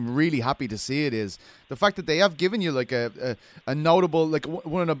I'm really happy to see it, is the fact that they have given you like a notable, like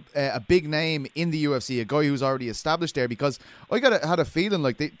a big name in the UFC, a guy who's already established there. Because I had a feeling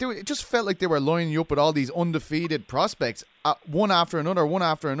like it just felt like they were lining you up with all these undefeated prospects, one after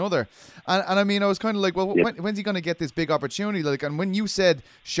another. And I mean, I was kind of like, well, when's he going to get this big opportunity? Like, and when you said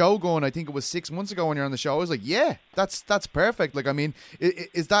Shogun, I think it was 6 months ago when you're on the show, I was like, yeah, that's perfect. Like, I mean,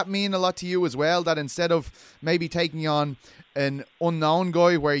 is that mean a lot to you as well? That instead of maybe taking on an unknown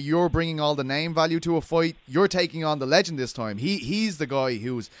guy where you're bringing all the name value to a fight, you're taking on the legend this time. He's the guy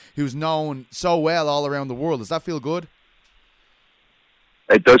who's known so well all around the world. Does that feel good?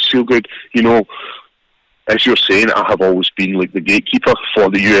 It does feel good. You know, as you're saying, I have always been like the gatekeeper for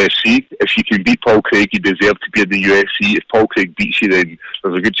the UFC. If you can beat Paul Craig, you deserve to be in the UFC. If Paul Craig beats you, then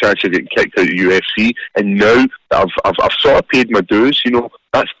there's a good chance you're getting kicked out of the UFC. And now that I've sort of paid my dues, you know,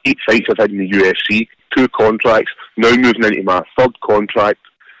 that's 8 fights I've had in the UFC, 2 contracts, now moving into my 3rd contract,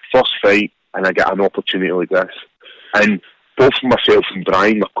 first fight, and I get an opportunity like this. And both myself and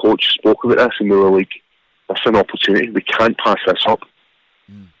Brian, my coach, spoke about this, and we were like, that's an opportunity. We can't pass this up.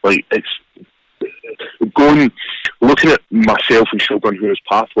 Like, it's looking at myself and Shogun, who is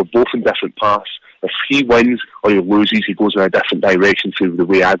path, we're both in different paths. If he wins or he loses, he goes in a different direction to the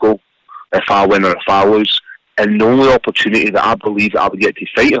way I go. If I win or if I lose. And the only opportunity that I believe that I would get to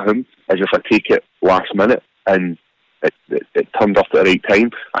fight him is if I take it last minute. And it turned up at the right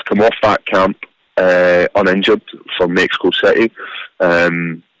time. I come off that camp uninjured from Mexico City,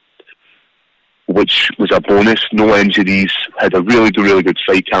 which was a bonus. No injuries. Had a really good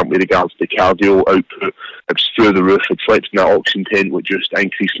fight camp with regards to the cardio output. It was through the roof. Had slept in that oxygen tent, which just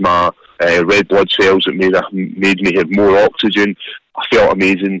increased my red blood cells. It made me have more oxygen. I felt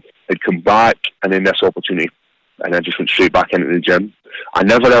amazing. I'd come back, and then this opportunity, and I just went straight back into the gym. I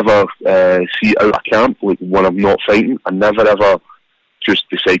never ever see out a camp like when I'm not fighting. I never ever just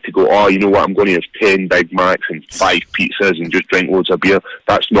decide to go, oh, you know what, I'm going to have 10 Big Macs and 5 pizzas and just drink loads of beer.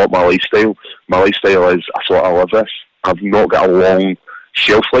 That's not my lifestyle. My lifestyle is, I sort of live this. I've not got a long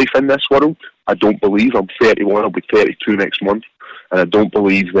shelf life in this world. I don't believe. I'm 31, I'll be 32 next month. And I don't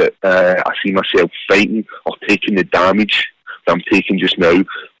believe that I see myself fighting or taking the damage that I'm taking just now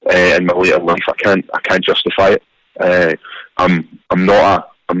in my later life. I can't justify it. I'm not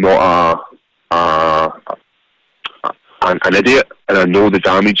an idiot, and I know the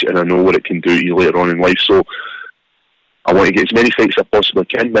damage, and I know what it can do to you later on in life. So I want to get as many fights as I possibly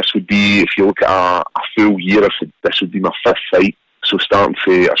can. This would be, if you look at a full year, this would be my 5th fight. So starting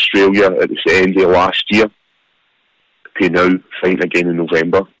for Australia at the end of last year to now fighting again in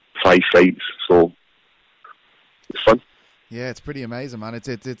November, 5 fights. So it's fun. Yeah, it's pretty amazing, man. It's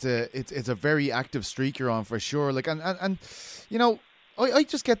a very active streak you're on for sure. Like, and you know, I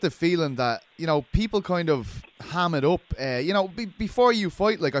just get the feeling that, you know, people kind of ham it up. You know, before you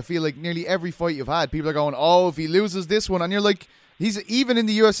fight, like, I feel like nearly every fight you've had, people are going, oh, if he loses this one, and you're like, he's even in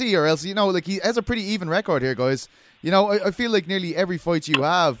the UFC, or else, you know, like, he has a pretty even record here, guys. You know, I feel like nearly every fight you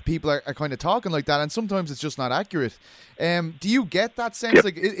have, people are kind of talking like that, and sometimes it's just not accurate. Do you get that sense? Yep.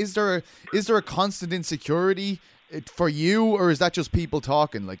 Like, is there a constant insecurity for you, or is that just people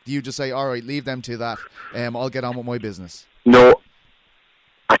talking? Like, do you just say, all right, leave them to that, I'll get on with my business? No,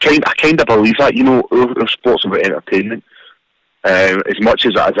 I kind of believe that. You know, our sport's about entertainment. As much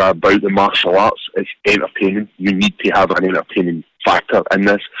as it is about the martial arts, it's entertaining. You need to have an entertaining factor in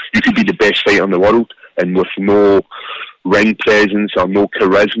this. You could be the best fighter in the world, and with no ring presence or no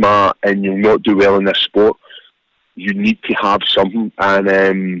charisma, and you'll not do well in this sport. You need to have something,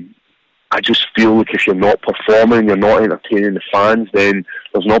 and I just feel like if you're not performing, you're not entertaining the fans, then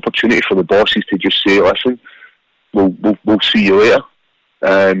there's an opportunity for the bosses to just say, listen, we'll see you later.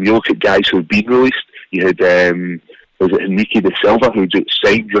 You look at guys who have been released. You had was it Henrique de Silva, who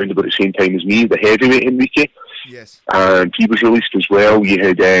signed around about the same time as me, the heavyweight Henrique. Yes. And he was released as well. You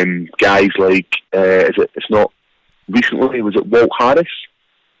had guys like it's not recently, was it Walt Harris,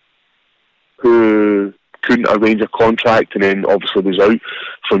 who couldn't arrange a contract and then obviously was out.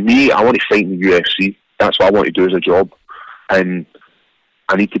 For me, I want to fight in the UFC. That's what I want to do as a job, and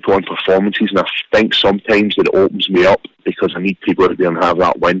I need to put on performances, and I think sometimes that it opens me up because I need to go out there and have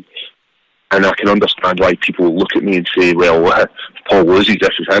that win. And I can understand why people look at me and say, well, if Paul loses,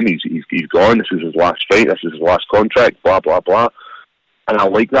 this is him, he's gone, this is his last fight, this is his last contract, blah, blah, blah. And I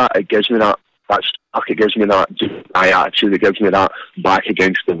like that. It gives me that spark, it gives me that attitude, it gives me that back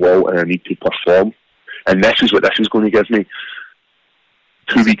against the wall, and I need to perform. And this is what this is going to give me.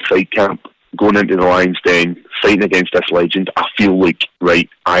 2-week fight camp, going into the Lions Den, fighting against this legend. I feel like, right,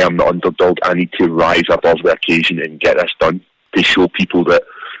 I am the underdog. I need to rise above the occasion and get this done to show people that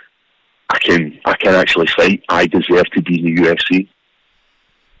I can actually fight. I deserve to be in the UFC.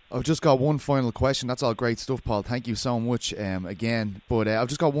 I've just got one final question. That's all great stuff, Paul. Thank you so much again. But I've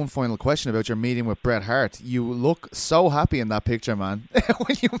just got one final question about your meeting with Bret Hart. You look so happy in that picture, man.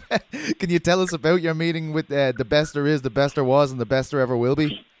 Can you tell us about your meeting with the best there is, the best there was, and the best there ever will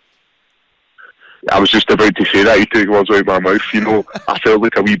be? I was just about to say that. You took words out of my mouth. You know, I felt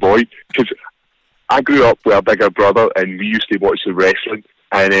like a wee boy because I grew up with a bigger brother, and we used to watch the wrestling.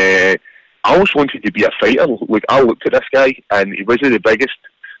 And I always wanted to be a fighter. Like, I looked at this guy, and he wasn't the biggest,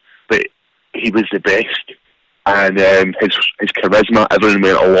 but he was the best. And his charisma, everything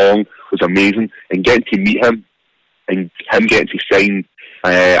went along, was amazing. And getting to meet him, and him getting to sign,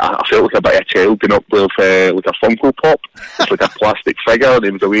 I felt like a bit of a child going up with like a Funko Pop. It's like a plastic figure, and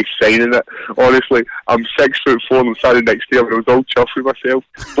he was away signing it. Honestly, I'm 6'4" and I'm standing next to him, and I was all chuffed with myself.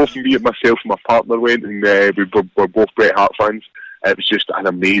 Both me and myself and my partner went, and we were both Bret Hart fans. It was just an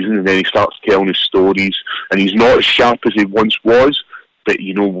amazing. And then he starts telling his stories, and he's not as sharp as he once was, but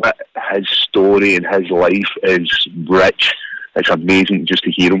you know what? His story and his life is rich. It's amazing just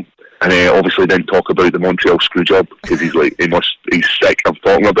to hear him. And obviously then talk about the Montreal Screwjob, because he's sick of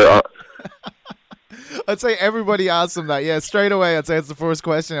talking about it. I'd say everybody asks him that. Yeah, straight away I'd say it's the first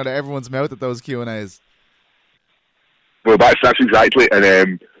question out of everyone's mouth at those Q&As. Well, that's exactly.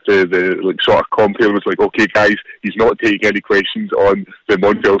 And the like sort of compare was like, okay, guys, he's not taking any questions on the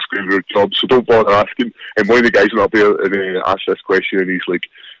Montreal Screwjob, so don't bother asking. And one of the guys went up there and asked this question, and he's like,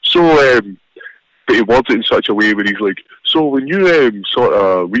 so. But he words it in such a way where he's like, so when you sort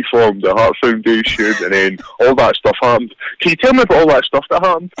of reformed the Hart Foundation and then all that stuff happened, can you tell me about all that stuff that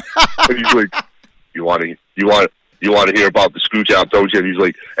happened? And he's like, you want to hear about the screw job, don't you? And he's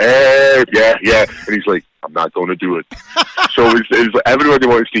like, yeah. And he's like, I'm not going to do it. So it's like everybody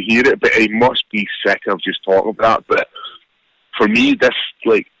wants to hear it, but he must be sick of just talking about that. But for me, this,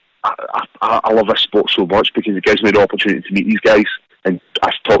 like, I love this sport so much because it gives me the opportunity to meet these guys. And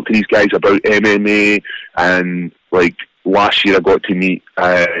I've talked to these guys about MMA, and like last year I got to meet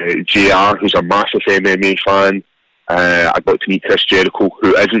JR, who's a massive MMA fan. I got to meet Chris Jericho,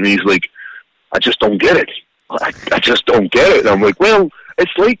 who isn't. He's like, I just don't get it. I just don't get it. And I'm like, well,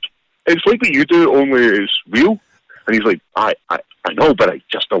 it's like what you do, only it's real. And he's like, I know, but I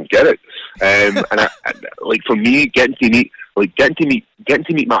just don't get it. And like for me, getting to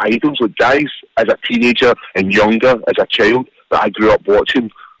meet my idols, like guys as a teenager and younger as a child that I grew up watching.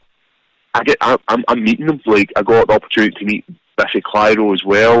 I'm meeting them. Like, I got the opportunity to meet Biffy Clyro as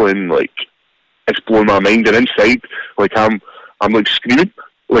well, and like it's blowing my mind. And inside, like I'm like screaming,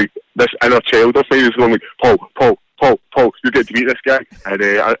 like this inner child of mine is going like, Paul, you get to meet this guy. And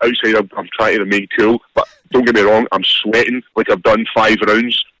outside, I'm trying to remain cool, but don't get me wrong, I'm sweating like I've done 5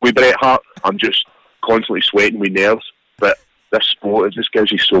 rounds with Bret Hart. I'm just constantly sweating with nerves. But this sport, it just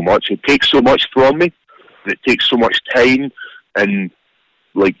gives you so much. It takes so much from me. It takes so much time, and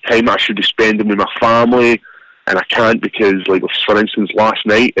like time I should be spending with my family, and I can't because, like, for instance, last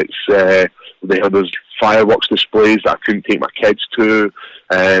night they had those fireworks displays that I couldn't take my kids to.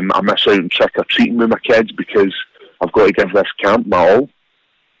 I miss out on trick or treating with my kids because I've got to give this camp my all.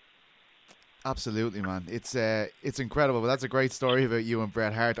 Absolutely, man. It's incredible. But that's a great story about you and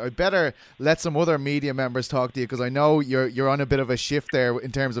Bret Hart. I better let some other media members talk to you, because I know you're on a bit of a shift there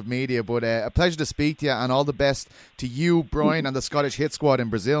in terms of media. But a pleasure to speak to you, and all the best to you, Brian, and the Scottish Hit Squad in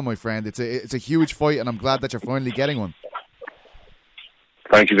Brazil, my friend. It's a huge fight, and I'm glad that you're finally getting one.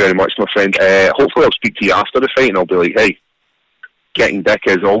 Thank you very much, my friend. Hopefully I'll speak to you after the fight, and I'll be like, hey, getting dick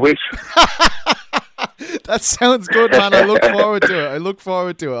as always. That sounds good, man. I look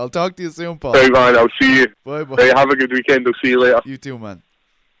forward to it. I'll talk to you soon, Paul. Hey, man, I'll see you. Bye-bye. Hey, have a good weekend. I'll see you later. You too, man.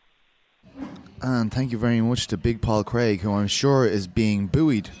 And thank you very much to Big Paul Craig, who I'm sure is being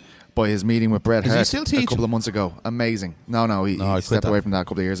buoyed by his meeting with Bret Hart a couple of months ago. Amazing. No, he stepped away from that a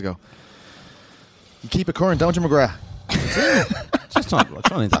couple of years ago. You keep it current, don't you, McGrath? I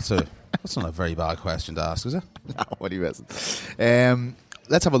don't think that's not a very bad question to ask, is it? No, what are you messing?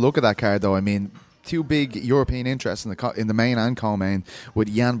 Let's have a look at that card, though. I mean, 2 big European interests in the main and co-main,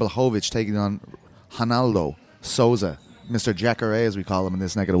 with Jan Blachowicz taking on Ronaldo Souza, Mr. Jacare, as we call him in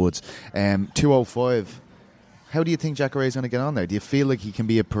this neck of the woods. 205. How do you think Jacare is going to get on there? Do you feel like he can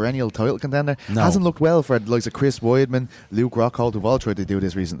be a perennial title contender? No. Hasn't looked well for the likes of Chris Weidman, Luke Rockhold, who've all tried to do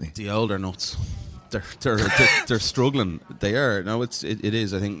this recently. The older nuts. They're struggling. They are. No, it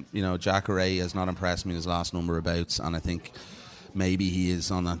is. I think, Jacare has not impressed me in his last number of bouts, and I think maybe he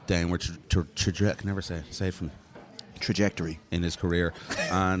is on that downward trajectory. I can never say it from trajectory in his career,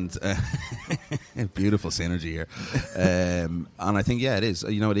 and beautiful synergy here. And I think, it is.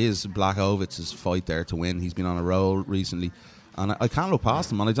 It is Blachowicz's fight there to win. He's been on a roll recently, and I can't look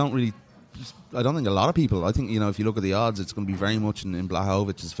past him. And I don't really I don't think a lot of people. I think, you know, if you look at the odds, it's going to be very much in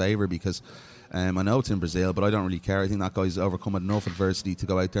Blachowicz' favour because I know it's in Brazil, but I don't really care. I think that guy's overcome enough adversity to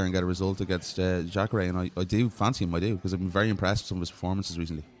go out there and get a result against Jacare, and I do fancy him. I do, because I've been very impressed with some of his performances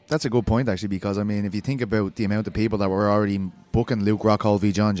recently. That's a good point, actually, because I mean, if you think about the amount of people that were already booking Luke Rockhold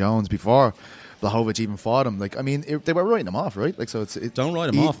v John Jones before Blachowicz even fought him, like, I mean, they were writing him off, right? Like, so don't write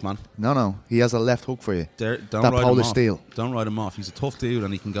him off, man. No, he has a left hook for you. Don't that write Polish him off. steel. Don't write him off. He's a tough dude,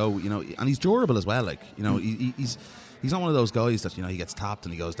 and he can go, you know, and he's durable as well. Like, you know, he's not one of those guys that, you know, he gets tapped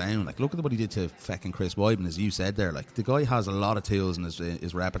and he goes down. Like, look at what he did to fucking Chris Weidman, as you said there. Like, the guy has a lot of tools in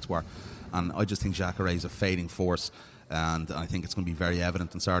his repertoire, and I just think Jacare is a fading force, and I think it's going to be very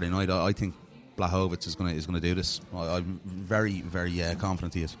evident on Saturday night. I think Blachowicz is going to do this. I'm very, very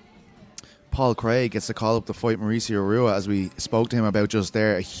confident he is. Paul Craig gets to call up the fight Mauricio Rua, as we spoke to him about just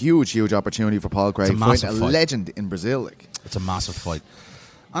there. A huge opportunity for Paul Craig, fighting a legend in Brazil. Like, it's a massive fight.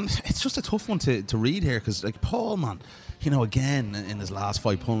 And it's just a tough one to read here, because, like, Paul, man, you know, again, in his last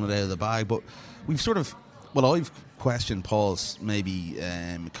fight, pulling it out of the bag. But we've sort of, well, I've questioned Paul's maybe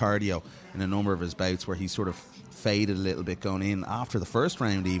cardio in a number of his bouts where he's sort of faded a little bit going in after the first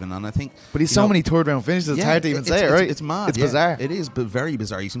round even, and I think, but he's so many third round finishes, it's hard to even say it, right? It's mad. It's bizarre. It is, but very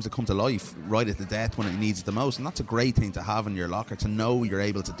bizarre. He seems to come to life right at the death when he needs it the most, and that's a great thing to have in your locker, to know you're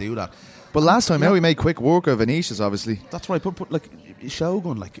able to do that. But last time out, we made quick work of Vinicius, obviously. That's right, but like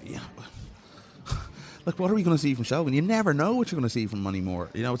Shogun, like, yeah. Like, what are we going to see from Shogun? You never know what you're going to see from him anymore.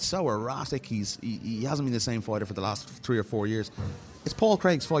 You know, it's so erratic. He hasn't been the same fighter for the last 3 or 4 years. It's Paul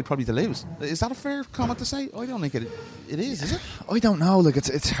Craig's fight probably to lose. Is that a fair comment to say? I don't think it is it? I don't know. Like,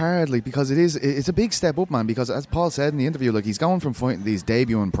 it's hard, like, because it's a big step up, man. Because as Paul said in the interview, like, he's going from fighting these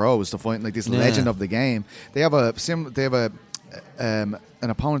debuting pros to fighting like this legend of the game. They have an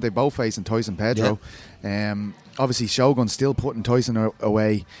opponent they both face in Tyson Pedro. Yeah. Obviously, Shogun's still putting Tyson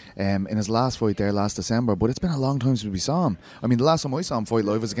away in his last fight there last December, but it's been a long time since we saw him. I mean, the last time I saw him fight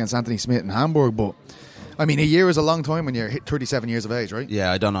live was against Anthony Smith in Hamburg, but I mean, a year is a long time when you're 37 years of age, right?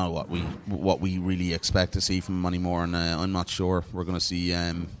 Yeah, I don't know what we really expect to see from him anymore, and I'm not sure we're going to see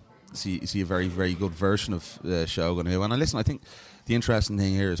a very, very good version of Shogun. And I think the interesting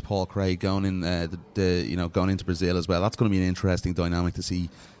thing here is Paul Craig going in, going into Brazil as well. That's going to be an interesting dynamic to see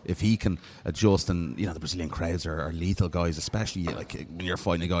if he can adjust. And, you know, the Brazilian crowds are lethal guys, especially like when you're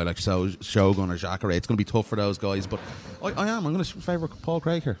fighting a guy like Shogun or Jacare. It's going to be tough for those guys. But I'm going to favour Paul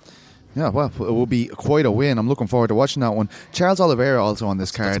Craig here. Yeah, well, it will be quite a win. I'm looking forward to watching that one. Charles Oliveira also on this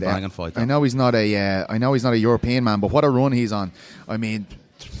card. That's a banging fight. I know he's not a European man, but what a run he's on. I mean,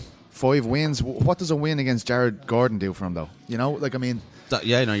 5 wins. What does a win against Jared Gordon do for him, though? You know, like, I mean,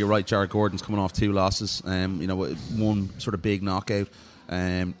 you're right. Jared Gordon's coming off 2 losses. One sort of big knockout.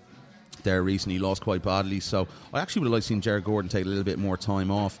 There recently, lost quite badly. So I actually would have liked seeing Jared Gordon take a little bit more time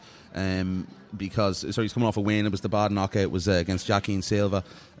off. Because he's coming off a win. It was the bad knockout was against Joaquin Silva,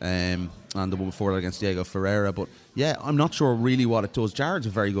 and the one before that against Diego Ferreira. But yeah, I'm not sure really what it does. Jared's a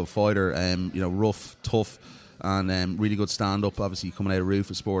very good fighter, rough, tough, and really good stand up. Obviously coming out of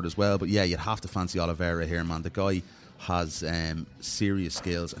Rufus Sport as well. But yeah, you'd have to fancy Oliveira here, man. The guy has serious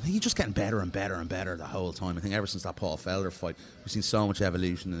skills. I think he's just getting better and better and better the whole time. I think ever since that Paul Felder fight, we've seen so much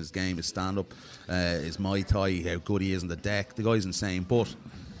evolution in his game, his stand up, his Muay Thai, how good he is on the deck. The guy's insane. But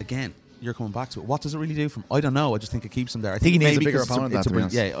again, you're coming back to it. What does it really do for him? I don't know. I just think it keeps him there. I think he needs a bigger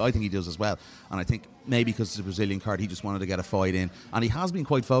opponent. Yeah, I think he does as well. And I think maybe because it's a Brazilian card, he just wanted to get a fight in. And he has been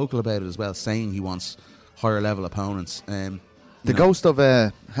quite vocal about it as well, saying he wants higher level opponents. The ghost of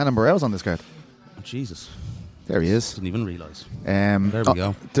Hanan Burrell's on this card. Oh, Jesus. There he is. Didn't even realise. There we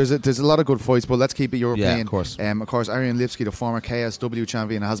go. There's a lot of good fights, but let's keep it European. Yeah, of course. Arian Lipski, the former KSW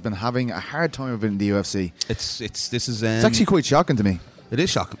champion, has been having a hard time of it in the UFC. It's actually quite shocking to me. It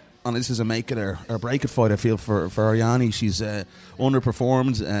is shocking. And this is a make it or break it fight, I feel, for Ariane. She's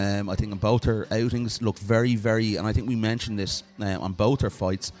underperformed. I think in both her outings looked very, very, and I think we mentioned this on both her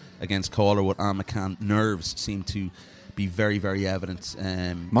fights against Calderwood and McCann. Nerves seem to be very, very evident.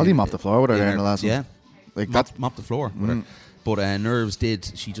 Molly mopped the floor with her there in the last one. Yeah, like mopped the floor with her. But nerves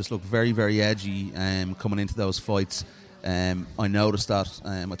did. She just looked very, very edgy coming into those fights. I noticed that.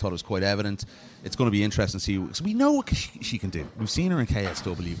 I thought it was quite evident. It's going to be interesting to see. So we know what she can do. We've seen her in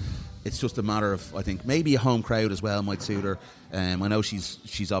KSW. It's just a matter of, I think, maybe a home crowd as well might suit her. I know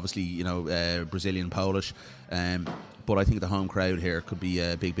she's obviously Brazilian, Polish, but I think the home crowd here could be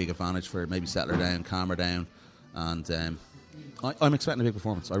a big advantage for her. Maybe settle her down, calm her down, and I'm expecting a big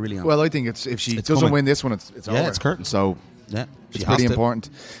performance. I really am. Well, I think if she doesn't win this one, it's over. Yeah, it's curtain. So Yeah, It's pretty important.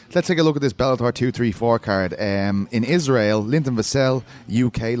 Let's take a look at this Bellator 234 card. In Israel, Linton Vassell,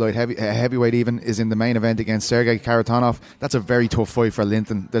 UK light heavyweight even, is in the main event against Sergey Karatanov. That's a very tough fight for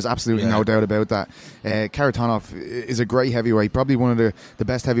Linton. There's absolutely no doubt about that. Karatanov is a great heavyweight, probably one of the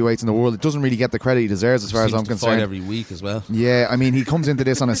best heavyweights in the world. It doesn't really get the credit he deserves as far as I'm concerned. Fight every week as well. Yeah, I mean, he comes into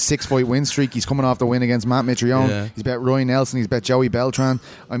this on a 6-fight win streak. He's coming off the win against Matt Mitrione. Yeah. He's bet Roy Nelson. He's bet Joey Beltran.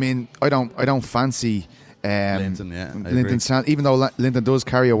 I mean, I don't fancy Linton, even though Linton does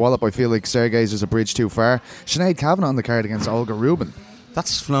carry a wallop, I feel like Sergey's just a bridge too far. Sinead Kavanagh on the card against Olga Rubin.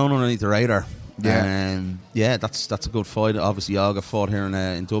 That's flown underneath the radar. Yeah, that's a good fight. Obviously, Olga fought here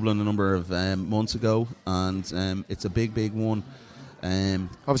in Dublin a number of months ago, and it's a big one.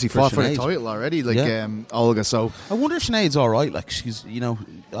 Obviously fought for the title already, Olga. So I wonder if Sinead's all right. Like, she's,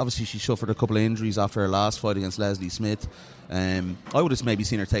 obviously she suffered a couple of injuries after her last fight against Leslie Smith. I would have maybe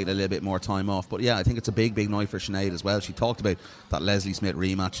seen her take a little bit more time off, but yeah, I think it's a big night for Sinead as well. She talked about that Leslie Smith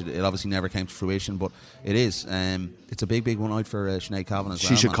rematch. It obviously never came to fruition, but it is. It's a big one night for Sinead Kavanagh as well.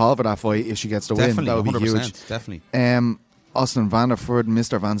 She should call for that fight if she gets the win. That would be huge. Definitely. Austin Vanderford and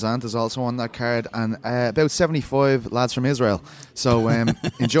Mr. Van Zandt is also on that card, and about 75 lads from Israel. So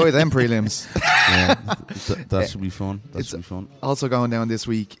enjoy them prelims. Yeah, that should be fun. That should be fun. Also going down this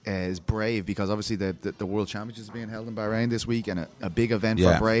week is Brave, because obviously the World Championships is being held in Bahrain this week, and a big event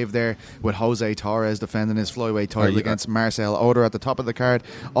for Brave there, with Jose Torres defending his flyweight title against Marcel Oder at the top of the card.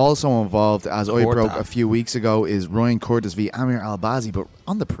 Also involved, as I broke a few weeks ago, is Ryan Curtis v Amir Albazi, but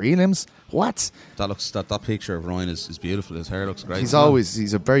on the prelims, what? That picture of Ryan is beautiful. His hair looks great. He's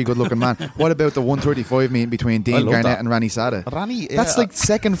a very good looking man. What about the 135 meeting between Dean Garnett and Rani Sada? That's like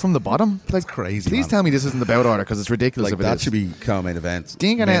second from the bottom. Like, crazy. Please tell me this isn't the bout order, because it's ridiculous. Like, that should be co-main event.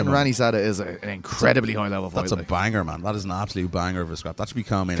 Dean Garnett and Rani Sada is an incredibly high level fight. That's a banger, man. That is an absolute banger of a scrap. That should be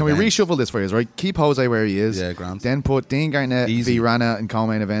co-main event. Can we reshuffle this for you, right? Keep Jose where he is. Yeah, grand. Then put Dean Garnett v Rana in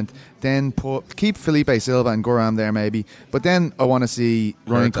co-main event. Then keep Felipe Silva and Guram there maybe. But then I want to see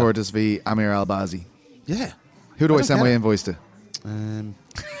Ryan Curtis v Amir Albazi. Yeah. Who do I send my invoice to?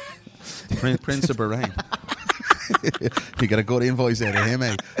 Prince of Bahrain. You get a good invoice out of him,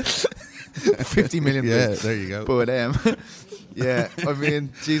 eh? 50 million. Yeah, there you go. But yeah, I mean,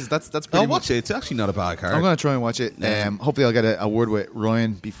 Jesus, that's pretty. I'll watch it. It's actually not a bad card. I'm going to try and watch it. Hopefully, I'll get a word with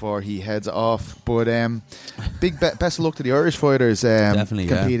Ryan before he heads off. But best of luck to the Irish fighters. Definitely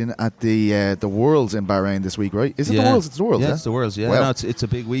competing at the Worlds in Bahrain this week, right? Is it the Worlds? It's the Worlds. Yeah, it's the Worlds. Yeah, well, no, it's a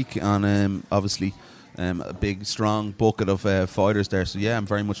big week, and obviously. A big, strong bucket of fighters there. So yeah, I'm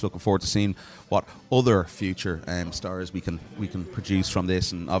very much looking forward to seeing what other future stars we can produce from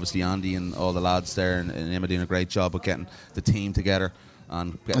this. And obviously Andy and all the lads there and Emma doing a great job of getting the team together.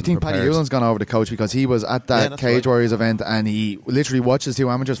 And I think Paddy Hewlin's gone over to coach, because he was at that Cage Warriors event, and he literally watched his two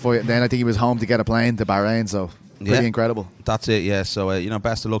amateurs fight, and then I think he was home to get a plane to Bahrain. So pretty incredible. That's it. Yeah. So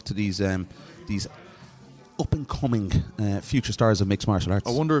best of luck to these up-and-coming future stars of mixed martial arts.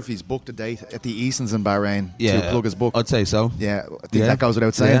 I wonder if he's booked a date at the Easons in Bahrain to plug his book. I'd say so. Yeah, I think that goes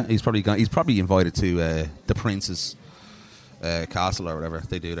without saying. Yeah, he's probably invited to the Prince's castle or whatever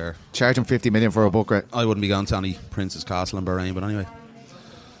they do there. Charge him 50 million for a book, right? I wouldn't be going to any Prince's castle in Bahrain, but anyway.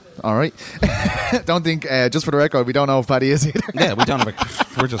 All right. Don't think, just for the record, we don't know if Paddy is either. Yeah, we don't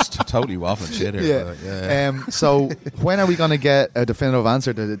have we're just totally waffling shit here. Yeah. So when are we going to get a definitive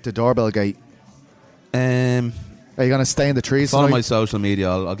answer to Doorbell Gate? Are you going to stay in the trees? Follow my social media.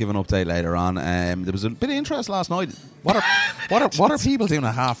 I'll give an update later on. There was a bit of interest last night. What are people doing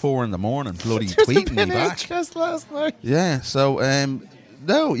at 4:30 in the morning? Bloody tweeting me back. Interest last night. Yeah. So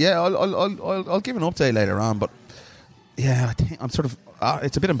no. Yeah. I'll give an update later on. But yeah, I think I'm sort of.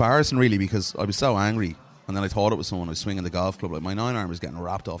 It's a bit embarrassing, really, because I was so angry, and then I thought it was someone. I was swinging the golf club. Like, my 9-iron was getting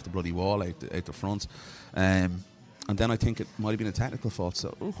wrapped off the bloody wall out the front. And then I think it might have been a technical fault.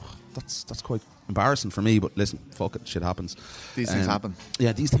 So that's quite embarrassing for me. But listen, fuck it, shit happens. These things happen.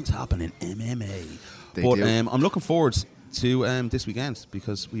 Yeah, these things happen in MMA. They do. I'm looking forward to this weekend,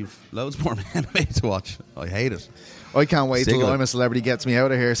 because we've loads more MMA to watch. I hate it. I can't wait till I'm a Celebrity gets me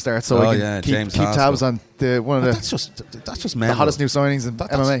out of here starts, so I can keep tabs on one of the. That's just the hottest new signings in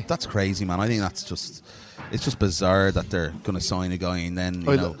MMA. That's crazy, man. I think it's just bizarre that they're going to sign a guy and then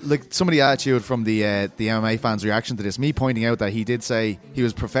like some of the attitude from the MMA fans' reaction to this. Me pointing out that he did say he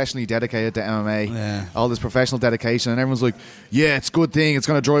was professionally dedicated to MMA, all this professional dedication, and everyone's like, "Yeah, it's a good thing. It's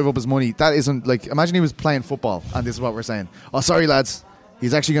going to drive up his money." That isn't like. Imagine he was playing football, and this is what we're saying. Oh, sorry, lads.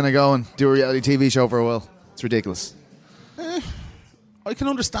 He's actually going to go and do a reality TV show for a while. It's ridiculous. I can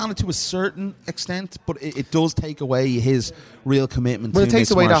understand it to a certain extent, but it does take away his real commitment. Well, to it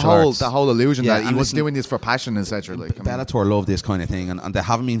takes away the whole illusion that he was listen, doing this for passion, etc. Bellator love this kind of thing, and they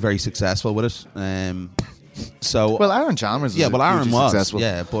haven't been very successful with it. So Well, Aaron Chalmers was Aaron hugely was successful.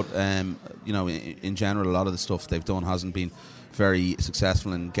 but you know, in general, a lot of the stuff they've done hasn't been very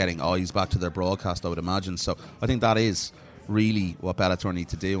successful in getting eyes back to their broadcast, I would imagine. So I think that is really what Bellator need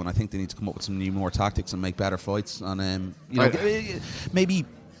to do, and I think they need to come up with some more tactics and make better fights. And you know, maybe,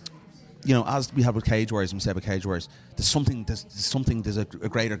 you know, as we have with Cage Warriors, and we said with Cage Warriors, there's a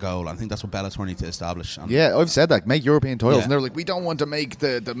greater goal. I think that's what Bellator need to establish. And Yeah, I've said that. Make European titles, Yeah. and they're like, we don't want to make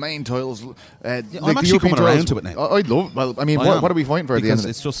the main titles. Like I'm the actually European coming around titles. to it now. I'd love. Well, I mean, what are we fighting for at the end because of it?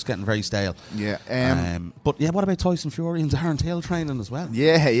 it's just getting very stale. Yeah. But yeah, what about Tyson Fury and Darren Till training as well?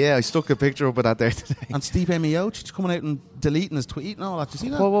 Yeah. I stuck a picture up of that there today. And Stipe Miocic coming out and deleting his tweet and all that. Did you see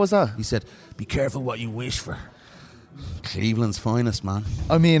that? What was that? He said, "Be careful what you wish for." Cleveland's finest, man.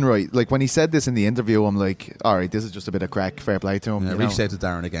 I mean, right, like when he said this in the interview, I'm like, all right, this is just a bit of crack. Fair play to him. Yeah, you know? reached out to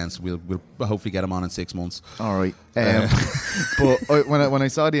Darren again, so we'll hopefully get him on in 6 months. All right. But when I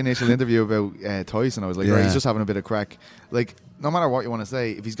saw the initial interview about Tyson, I was like, Yeah. right, he's just having a bit of crack. Like, no matter what you want to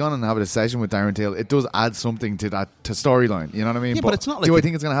say, if he's gone and having a session with Darren Till, it does add something to that storyline. You know what I mean? Yeah, but it's not like do I it-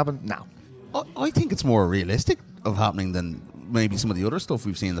 think it's going to happen? No. I think it's more realistic of happening than maybe some of the other stuff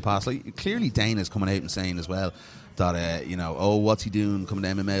we've seen in the past. Like, clearly Dana's coming out and saying as well that you know, oh, what's he doing coming to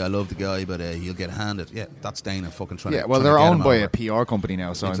MMA? I love the guy, but he'll get handed. Yeah, that's Dana fucking trying. Yeah, to, well, trying they're to get owned him by over. a PR company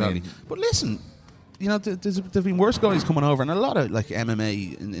now, so Exactly. I mean, But listen, you know, there's been worse guys coming over, and a lot of like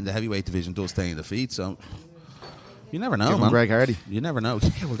MMA in the heavyweight division does stay in defeat. So you never know, give him man. Greg Hardy. You never know.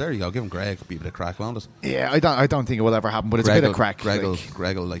 Yeah, well, there you go. Give him Greg. Be a bit of crack, won't it? Yeah, I don't think it will ever happen, but it's a bit of crack. Greg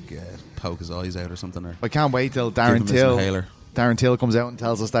like, will poke his eyes out or something. Or I can't wait till give him his inhaler. Darren Till comes out and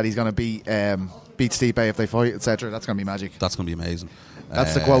tells us that he's going to beat Stipe if they fight, etc. That's going to be magic. That's going to be amazing.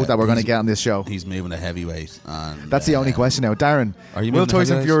 That's the quote that we're going to he's- get on this show. He's moving to heavyweight. And, That's the only question now. Darren, Are you will moving to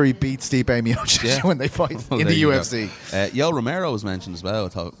Tyson heavyweight? Fury beat Stipe Miocic Yeah. when they fight Well, in there the you go. UFC? Yoel Romero was mentioned as well. I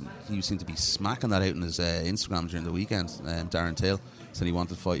thought he seemed to be smacking that out in his Instagram during the weekend. Darren Till said he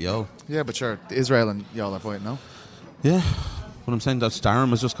wanted to fight Yoel. Yeah, but sure, Israel and y'all are fighting now. Yeah, but I'm saying that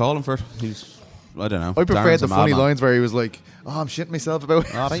Darren was just calling for it. I don't know. I preferred Darren's the a funny madman. lines where he was like, "Oh, I'm shitting myself about."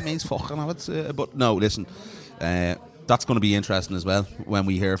 Oh, that means fucking have it. But no, listen, that's going to be interesting as well when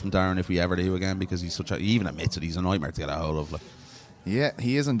we hear from Darren, if we ever do again, because he even admits it. He's a nightmare to get a hold of. Like. Yeah,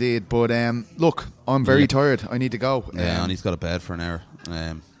 he is indeed. But look, I'm very Yeah. tired. I need to go. Yeah, and he's got a bed for an hour.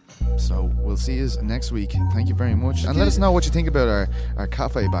 So we'll see you next week. Thank you very much, and let us know what you think about our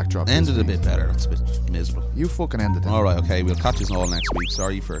cafe backdrop. this Ended a week. bit better. It's a bit miserable. You fucking ended it. All right, okay. We'll catch us all next week.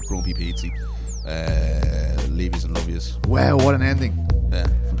 Sorry for Grumpy Pizza. Leave yous and love yous. Wow, what an ending! Yeah.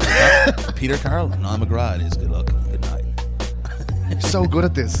 From Peter Carroll and Niall McGrath. It is good luck. Good night. You're so good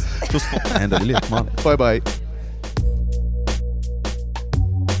at this. Just fucking end it, will you? Come on. Bye bye.